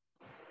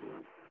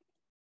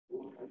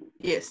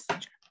 Yes.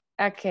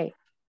 Okay.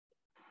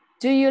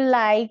 Do you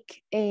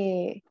like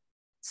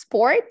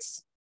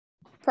sports?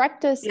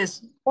 Practice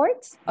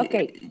sports?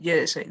 Okay.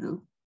 Yes, I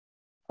do.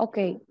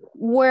 Okay.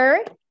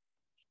 Where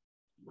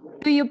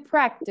do you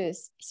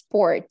practice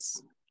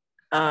sports?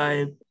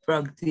 I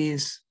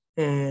practice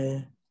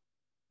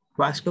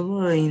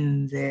basketball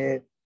in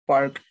the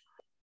park.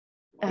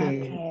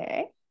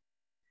 Okay.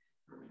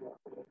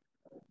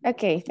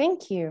 Okay,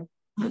 thank you.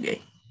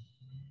 Okay.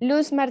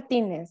 Luz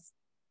Martinez.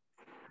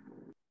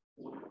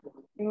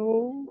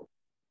 Hello.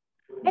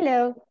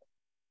 Hello.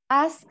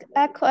 Ask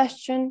a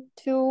question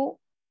to,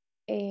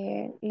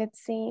 let's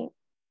see,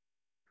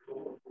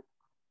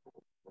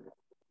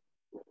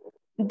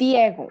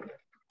 Diego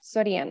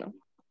Soriano.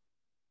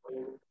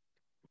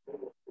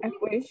 A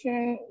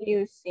question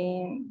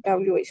using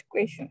WH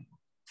question.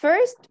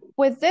 First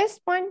with this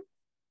one,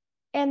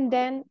 and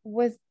then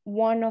with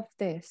one of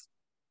this.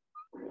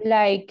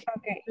 Like,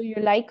 Okay. do you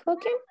like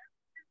cooking?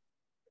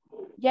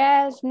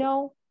 Yes,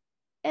 no.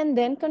 And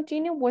then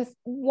continue with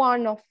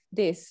one of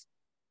these.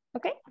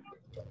 Okay?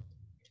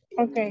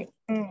 Okay.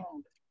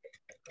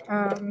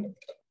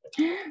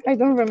 I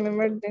don't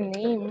remember the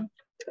name.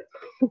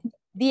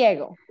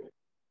 Diego.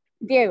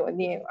 Diego.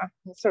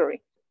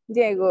 Sorry.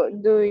 Diego,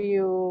 do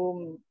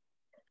you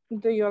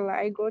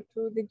like go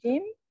to the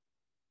gym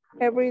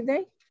every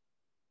day?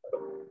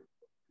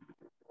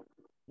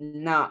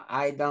 No,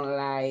 I don't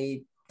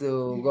like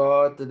to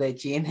go to the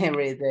gym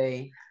every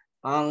day.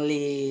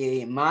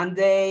 Only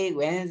Monday,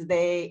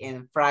 Wednesday,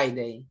 and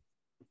Friday.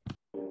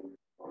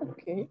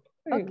 Okay.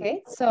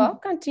 Okay, so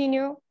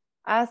continue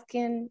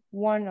asking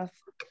one of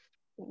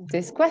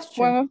this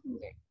question. One of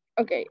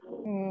okay.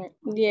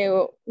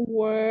 Diego,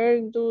 where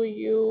do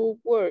you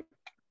work?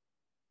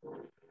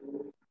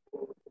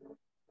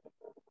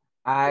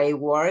 I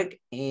work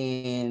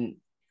in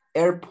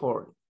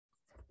airport.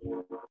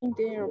 In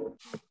the airport.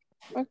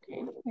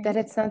 Okay. That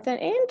is something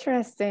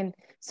interesting.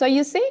 So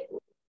you see,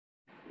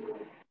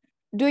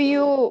 do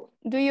you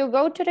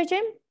go to the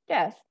gym?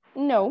 Yes.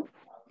 No.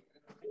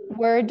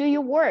 Where do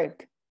you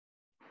work?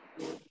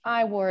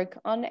 I work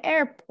on the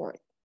airport.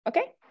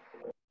 Okay.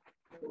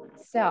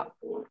 So,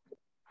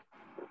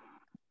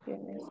 give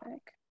me a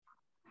sec.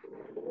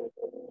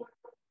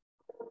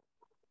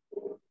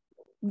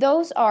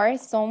 Those are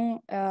some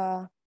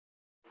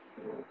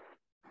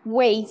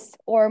ways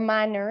or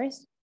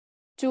manners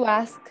to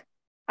ask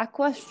a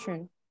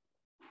question.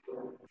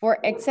 For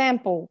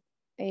example,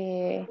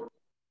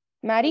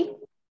 Maddie,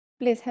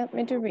 please help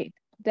me to read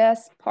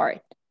this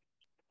part.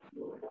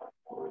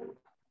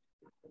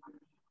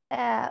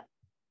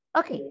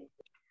 Okay.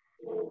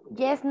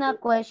 Yes, no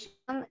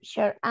question,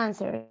 short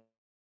answers.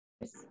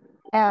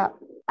 I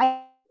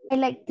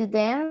like to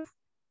dance.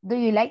 Do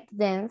you like to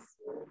dance?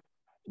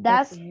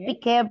 Does Okay.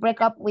 Piqué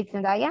break up with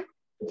Zendaya?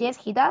 Yes,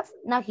 he does.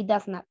 No, he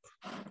does not.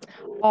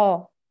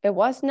 Oh, it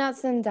was not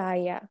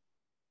Zendaya,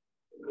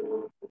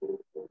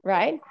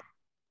 right?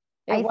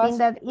 It I was. think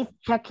that it's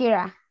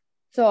Shakira.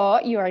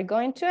 So you are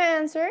going to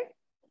answer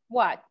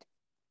what?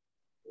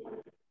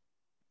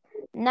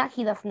 No,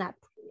 he does not.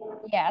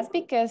 Yes,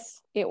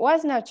 because it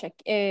was not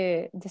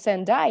the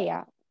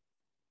Zendaya.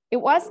 It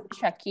was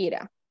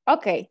Shakira.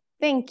 Okay,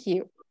 thank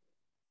you.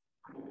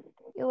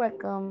 You're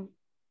welcome.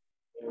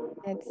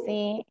 Let's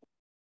see.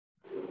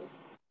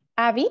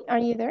 Abby, are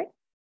you there?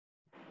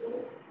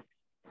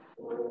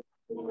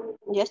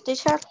 Yes,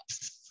 teacher.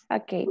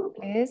 Okay,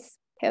 please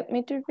help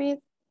me to read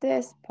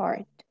this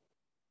part.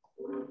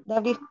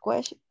 David's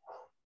question.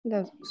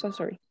 So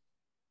sorry.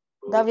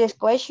 David's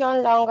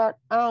question, longer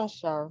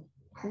answer.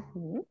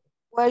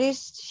 Where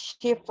is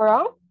she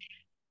from?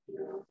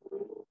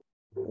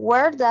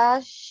 Where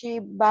does she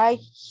buy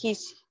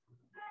his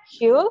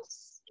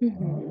shoes?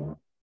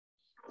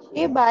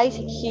 She buys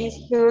his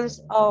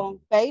shoes on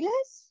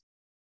Payless.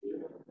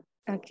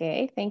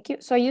 Okay, thank you.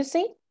 So you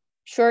see,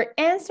 short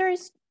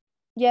answers,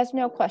 yes,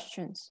 no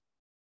questions.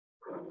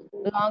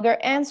 Longer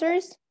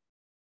answers,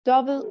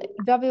 double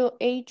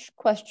H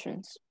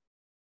questions.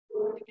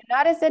 Do you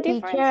notice the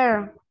difference?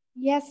 Teacher.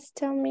 Yes,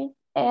 tell me.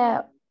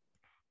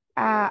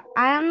 I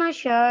am not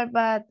sure,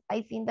 but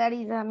I think that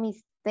is a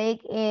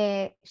mistake.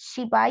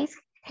 She buys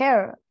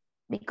her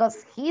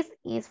because his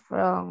is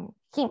from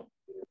him.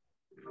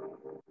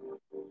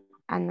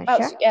 I'm not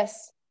sure.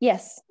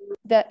 Yes.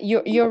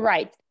 You're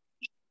right.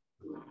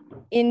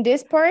 In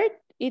this part,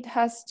 it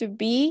has to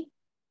be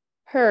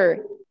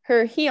her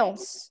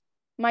heels.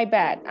 My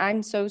bad.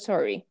 I'm so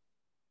sorry.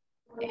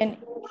 And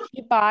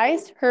she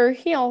buys her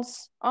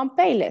heels on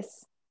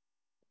Payless.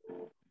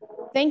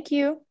 Thank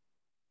you.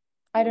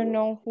 I don't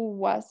know who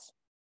was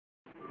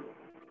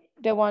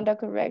the one that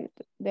corrected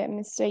the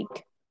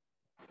mistake,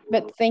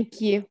 but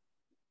thank you.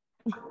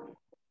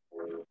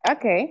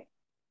 Okay.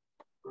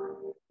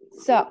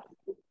 So,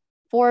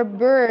 for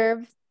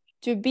verbs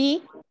to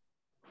be,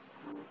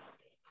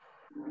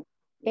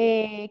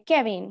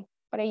 Kevin,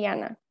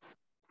 Orellana,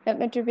 let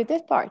me repeat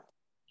this part.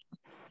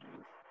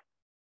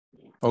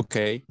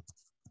 Okay.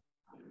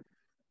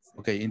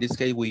 Okay, in this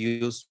case, we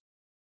use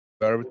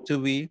verb to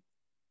be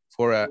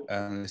for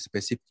a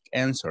specific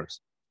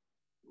answers.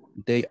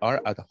 They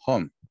are at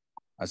home.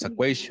 As a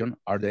question,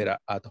 are they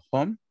at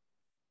home?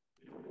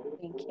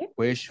 Thank you.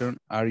 Question,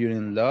 are you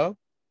in love?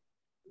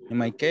 In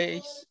my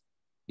case,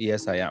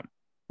 yes, I am.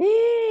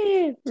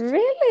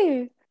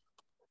 Really?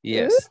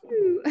 Yes.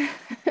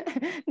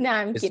 No,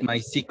 I'm It's kidding. my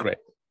secret.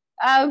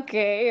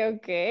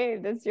 Okay.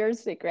 That's your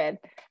secret.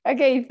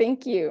 Okay,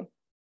 thank you.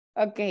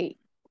 Okay.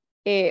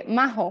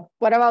 Majo,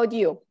 what about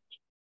you?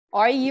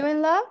 Are you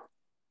in love?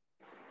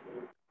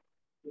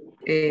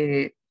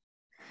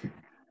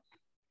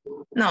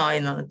 No,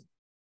 I'm not.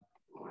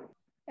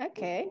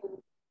 Okay.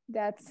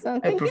 That's I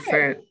something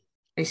prefer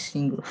a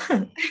single.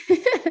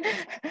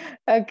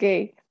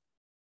 Okay.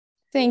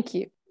 Thank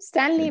you.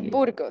 Stanley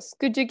Burgos,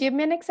 could you give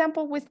me an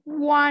example with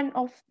one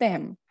of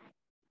them?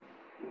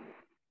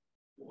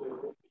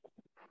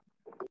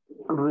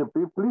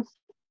 Repeat, please.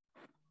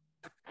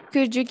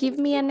 Could you give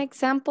me an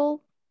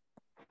example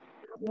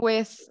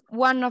with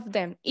one of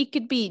them. It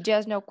could be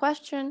just no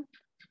question,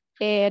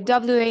 a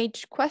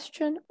WH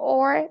question,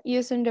 or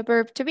using the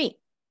verb to be.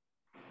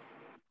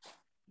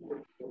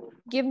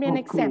 Give me an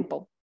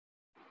example.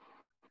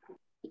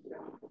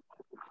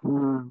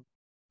 Mm,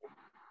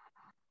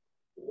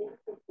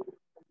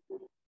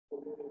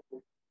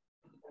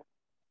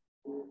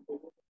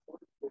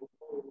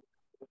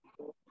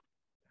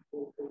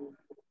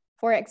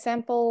 For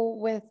example,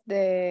 with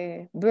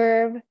the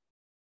verb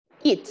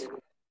eat.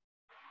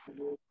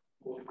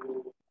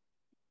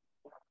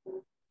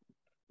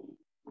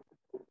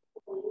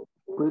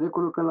 ¿Podría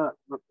colocar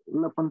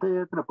la pantalla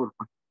de atrás, por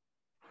favor?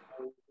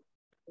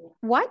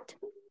 What?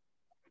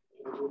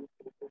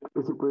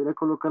 Que si pudiera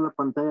colocar la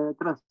pantalla de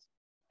atrás.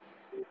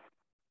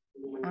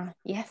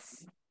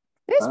 Yes.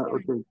 This one.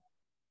 Okay.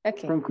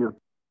 Okay. Thank you.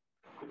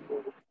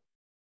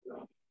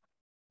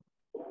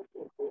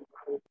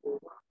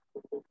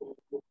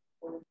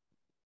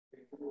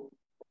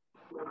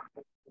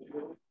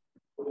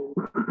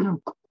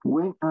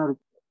 When are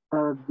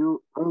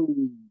you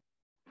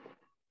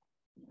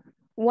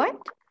What?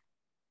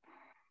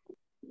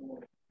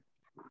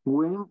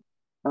 When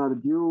are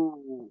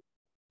you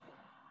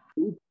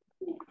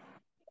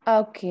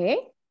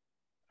Okay.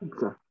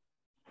 pizza?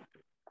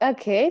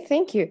 Okay,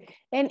 thank you.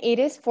 And it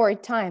is for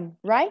time,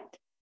 right?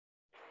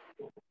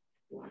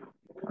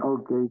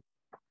 Okay.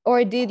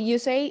 Or did you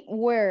say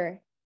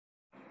where?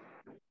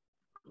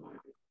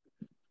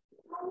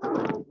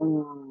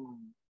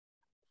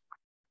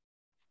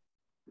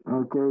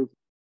 Okay.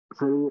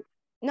 So,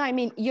 No, I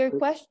mean your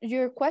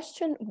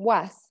question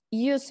was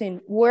using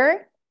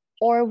where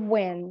or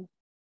when.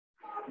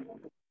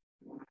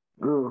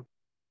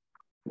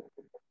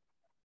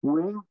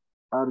 When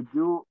are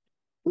you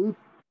eat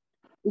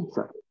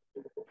pizza?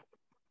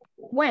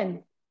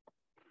 When?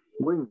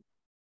 When?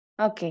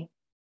 Okay.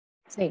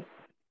 See.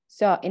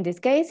 So in this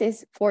case,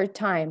 it's for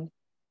time.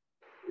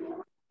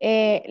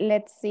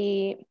 Let's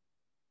see.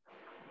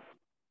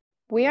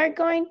 We are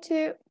going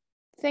to,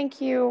 thank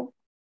you,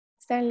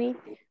 Stanley.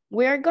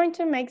 We are going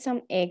to make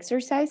some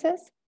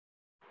exercises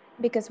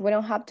because we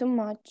don't have too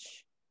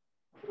much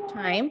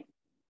time.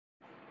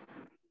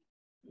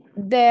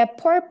 The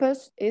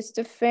purpose is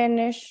to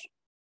finish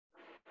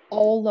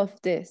all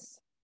of this,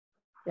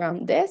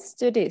 from this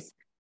to this.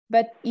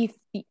 But if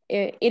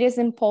it is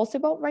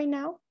impossible right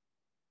now,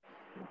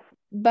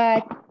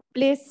 but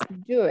please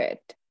do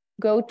it.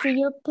 Go to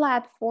your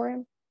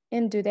platform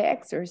and do the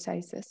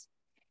exercises.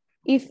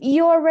 If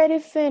you already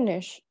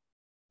finished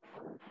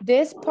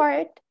this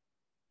part,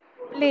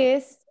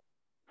 please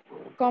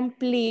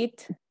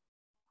complete.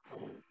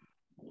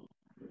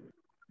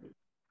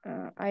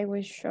 I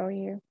will show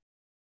you.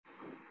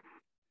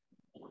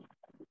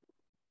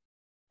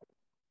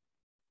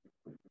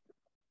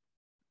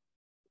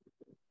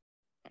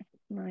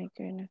 My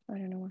goodness, I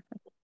don't know what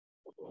happened.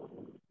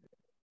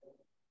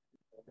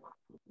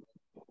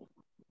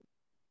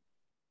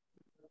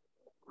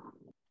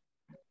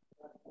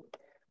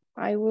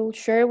 I will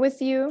share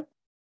with you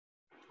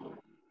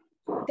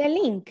the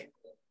link.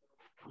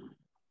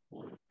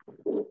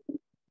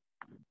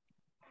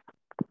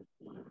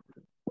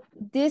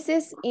 This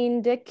is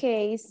in the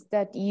case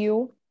that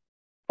you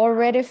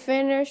already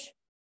finished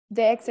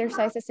the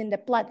exercises in the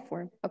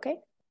platform, okay?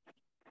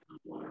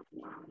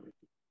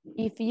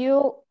 If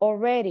you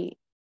already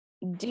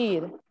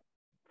did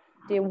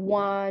the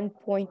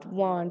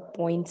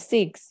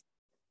 1.1.6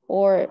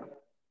 or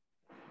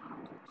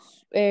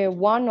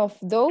one of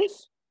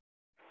those,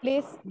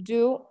 please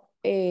do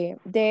the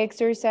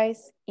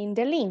exercise in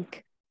the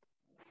link.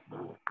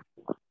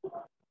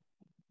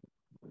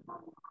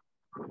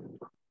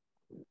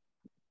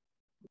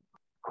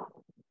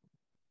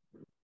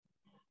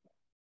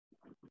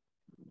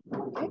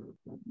 Okay.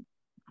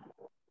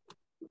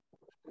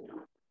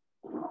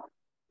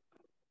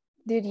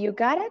 Did you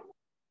got it?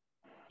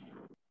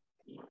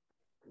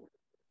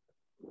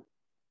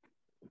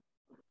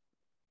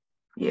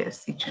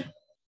 Yes, teacher.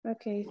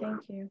 Okay, thank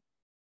you.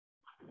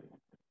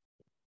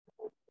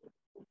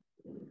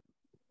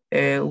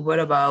 What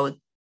about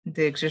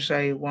the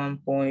exercise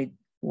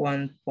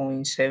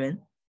 1.1.7?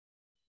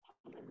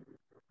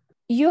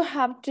 You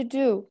have to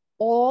do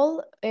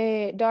all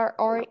that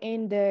are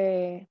in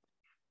the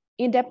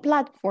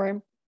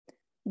platform,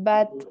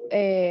 but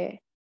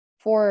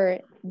for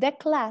the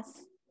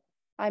class,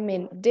 I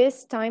mean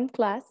this time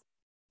class,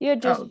 you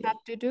just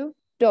have to do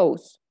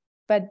those.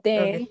 But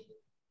then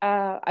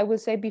I will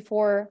say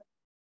before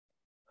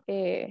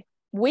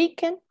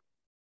weekend,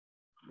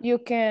 you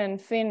can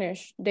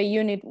finish the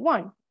unit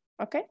 1,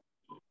 okay?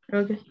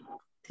 Okay,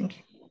 thank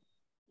you.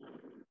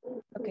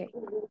 Okay,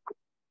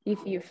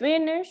 if you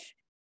finish,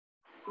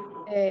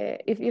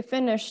 if you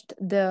finished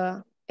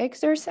the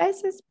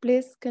exercises,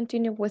 please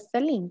continue with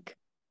the link.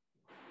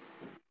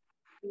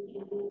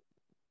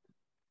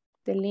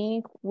 The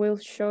link will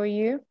show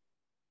you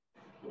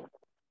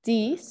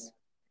this.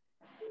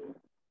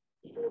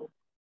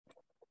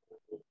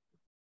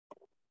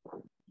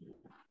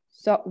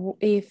 So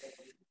if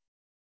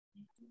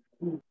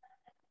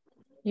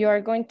you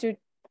are going to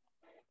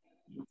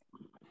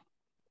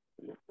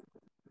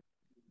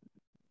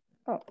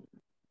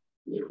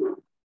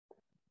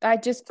I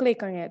just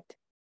click on it.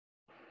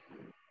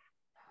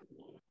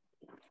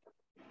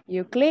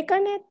 You click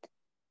on it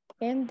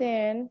and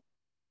then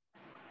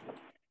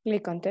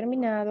click on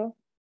terminado.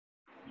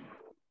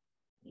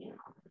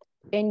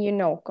 And you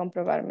know,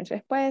 comprobar mis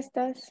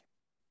respuestas.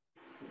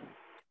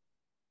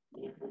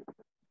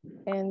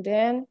 And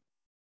then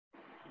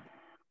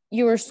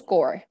your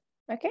score,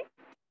 okay?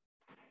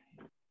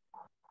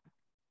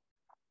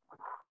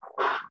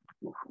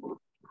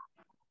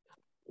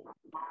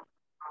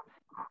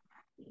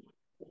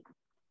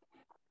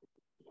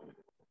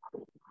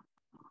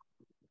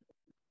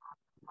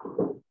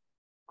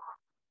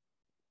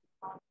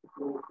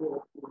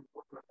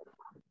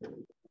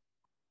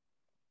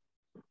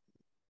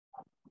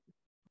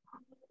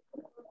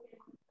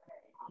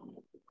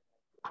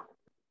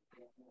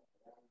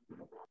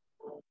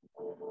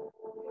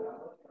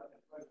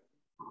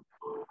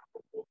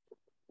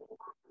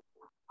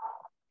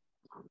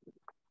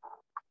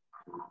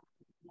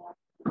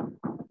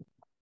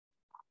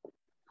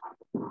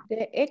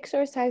 The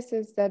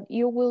exercises that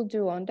you will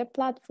do on the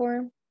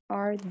platform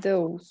are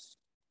those.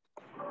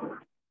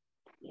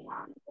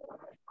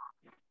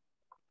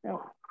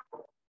 No.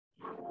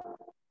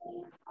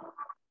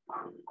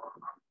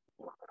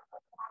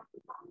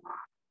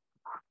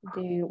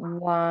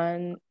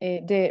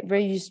 The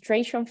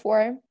registration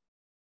form,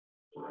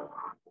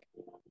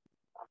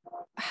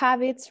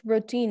 habits,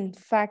 routine,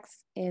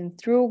 facts, and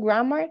through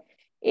grammar,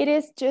 it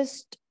is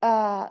just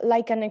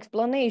like an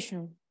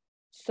explanation.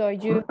 So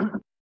you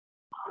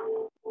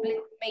please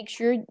make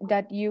sure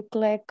that you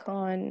click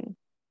on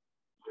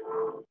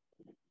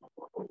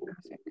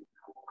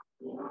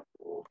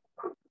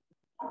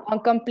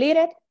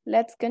completed.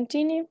 Let's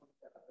continue.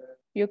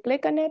 You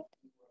click on it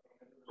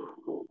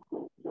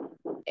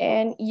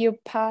and you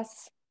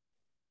pass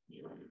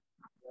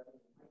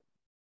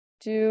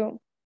to,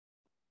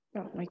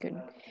 oh my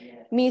goodness,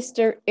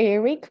 Mr.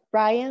 Eric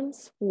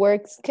Bryan's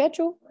work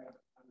schedule,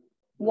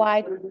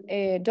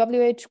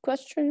 WH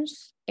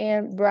questions,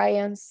 and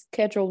Brian's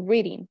scheduled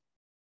reading.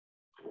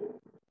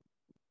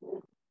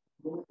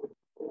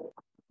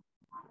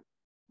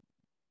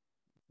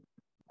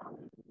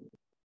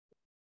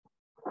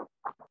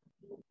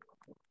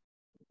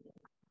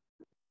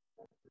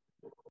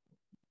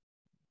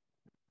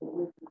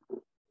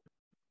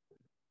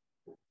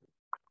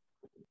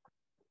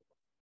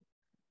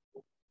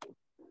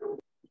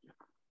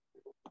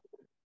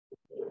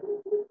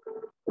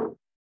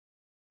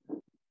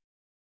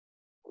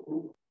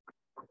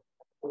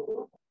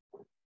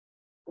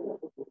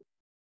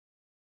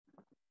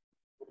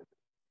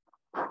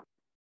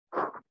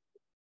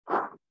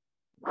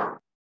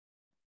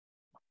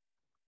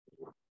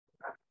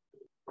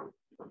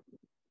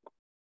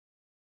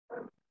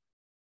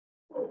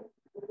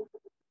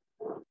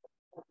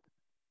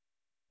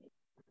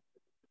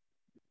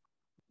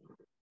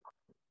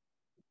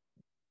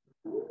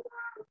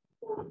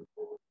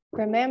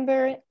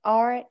 Remember,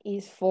 R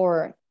is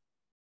for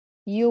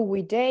you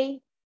with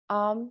they,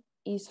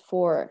 is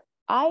for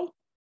I,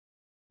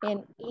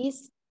 and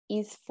is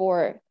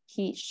for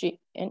he, she,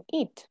 and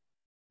it.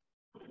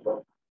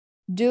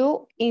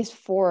 Do is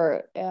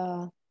for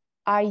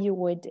are you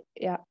with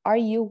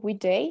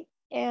they,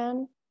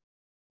 and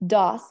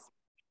does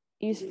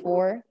is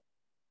for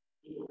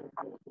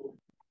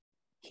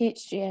he,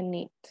 she, and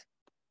it.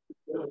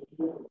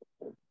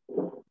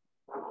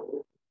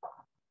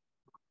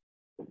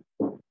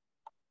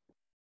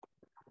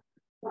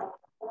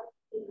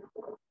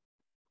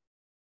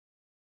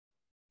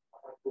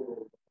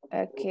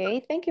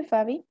 Okay, thank you,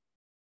 Fabi.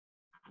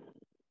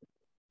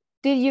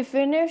 Did you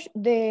finish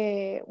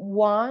the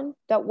one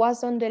that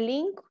was on the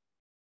link,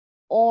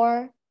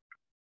 or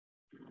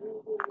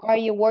are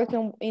you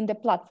working in the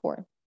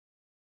platform?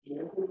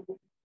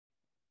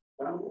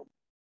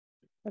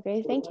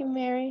 Okay, thank you,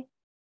 Mary.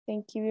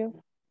 Thank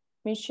you,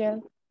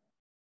 Michelle.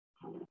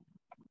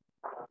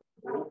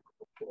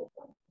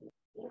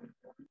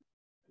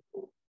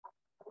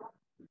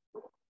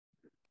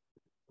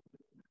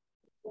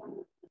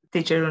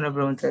 Teacher, una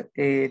pregunta.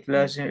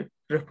 ¿Las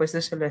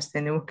respuestas se las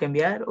tenemos que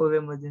enviar o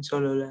vemos de un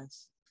solo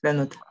la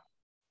nota?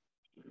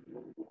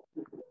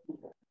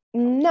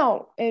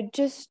 No,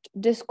 just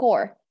the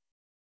score.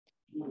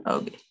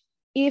 Okay.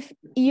 If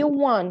you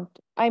want,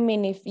 I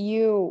mean, if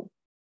you,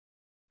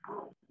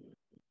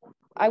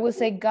 I would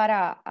say, got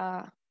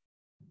a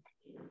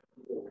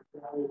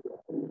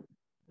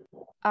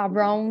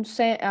wrong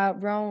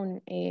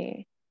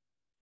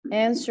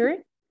answer,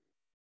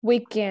 we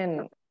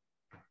can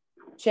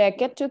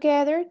check it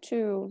together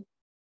to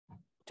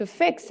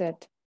fix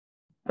it.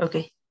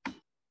 Okay.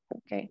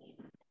 Okay.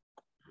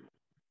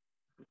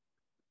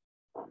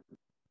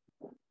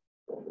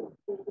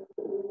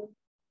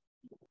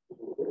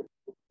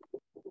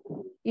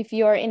 If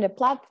you are in the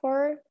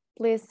platform,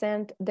 please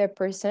send the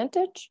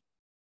percentage.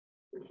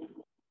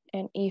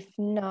 And if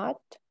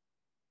not,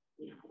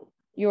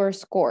 your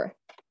score.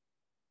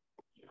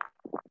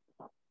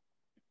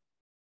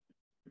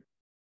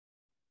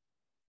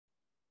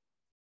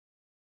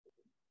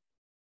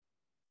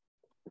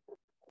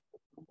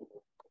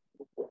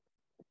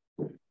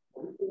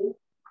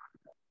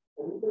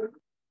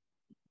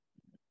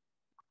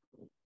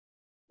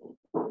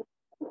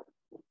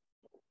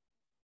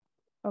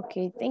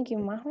 Okay, thank you,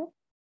 Majo.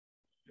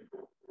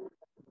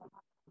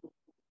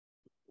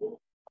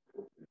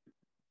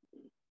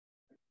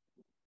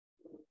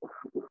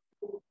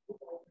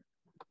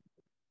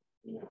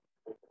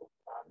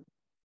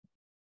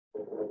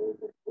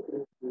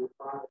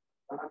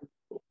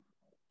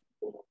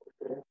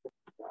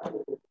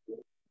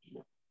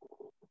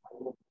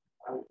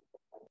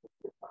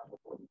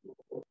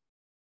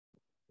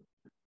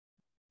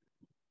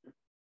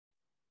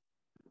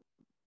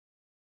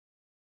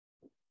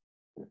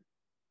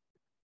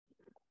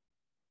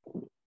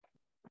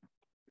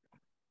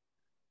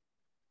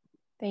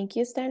 Thank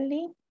you,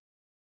 Stanley.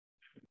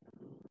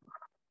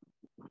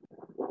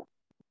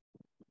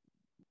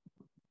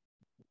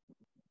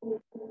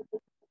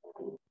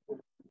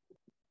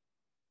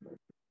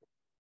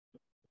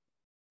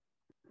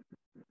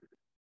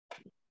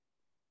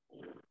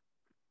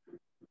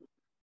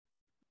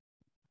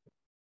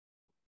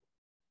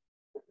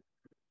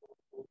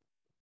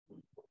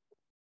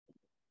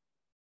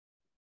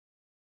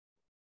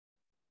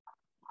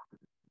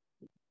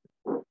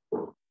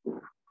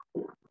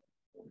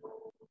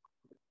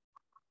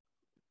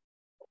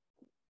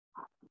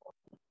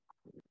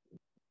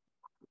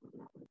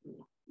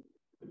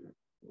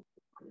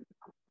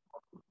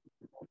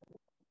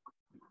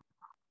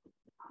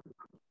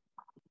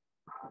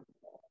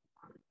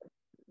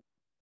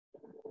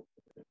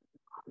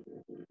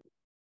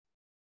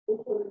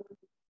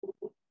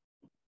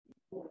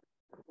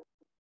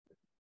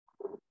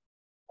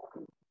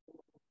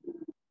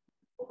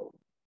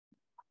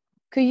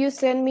 Could you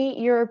send me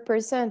your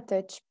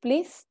percentage,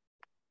 please?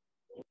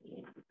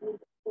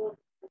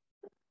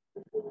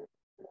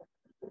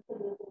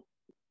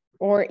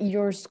 Or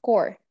your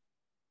score?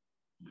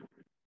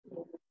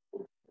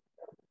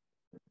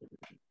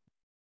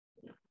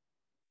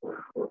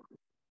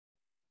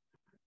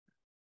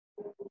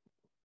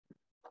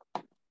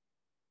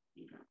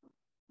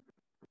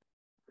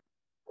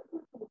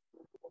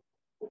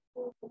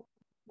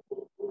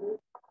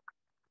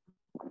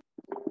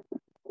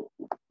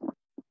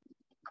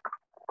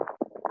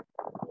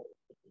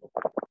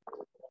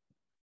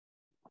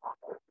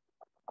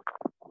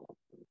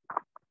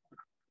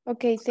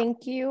 Okay,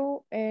 thank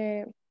you,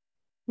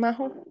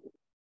 Majo.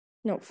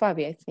 No,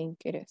 Fabi, I think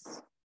it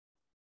is.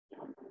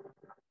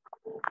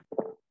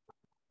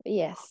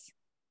 Yes.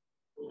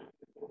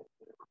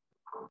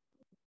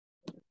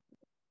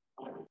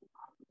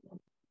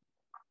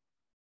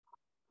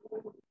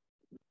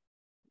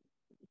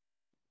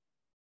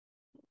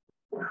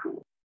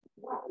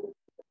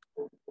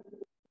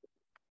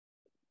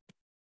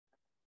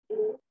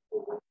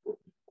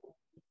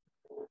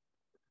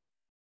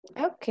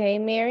 Okay,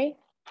 Mary.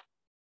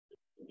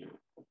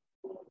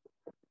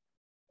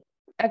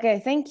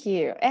 Okay, thank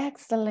you.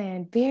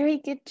 Excellent. Very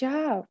good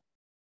job.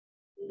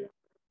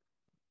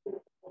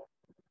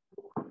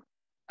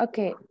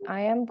 Okay,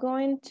 I am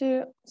going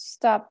to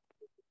stop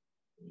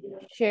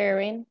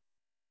sharing.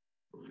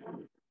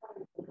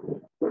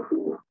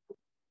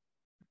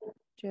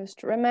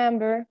 Just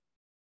remember,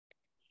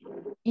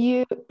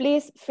 you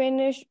please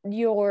finish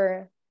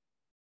your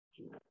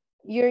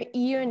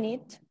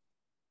unit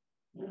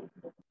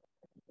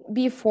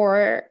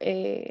before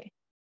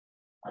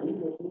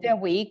the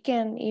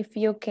weekend if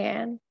you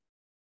can,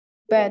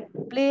 but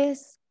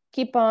please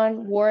keep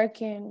on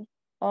working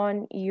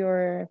on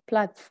your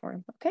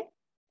platform, okay?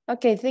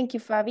 Okay, thank you,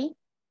 Fabi.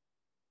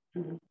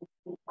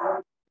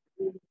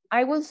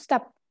 I will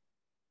stop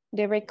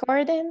the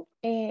recording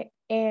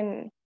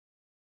and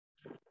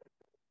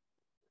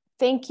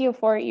thank you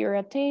for your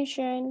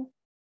attention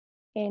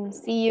and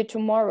see you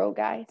tomorrow,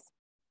 guys.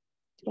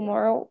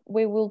 Tomorrow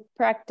we will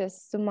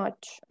practice so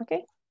much,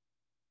 okay?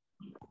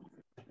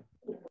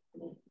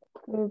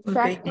 We'll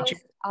practice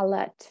teacher. a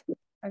lot,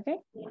 okay?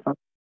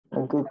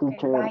 Thank you, Okay,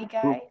 teacher. bye,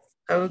 guys.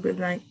 Have a good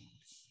night.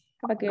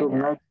 Have a good Good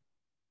night.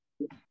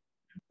 night.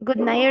 Good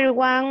night,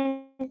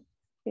 everyone.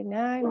 Good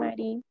night,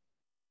 Maddie.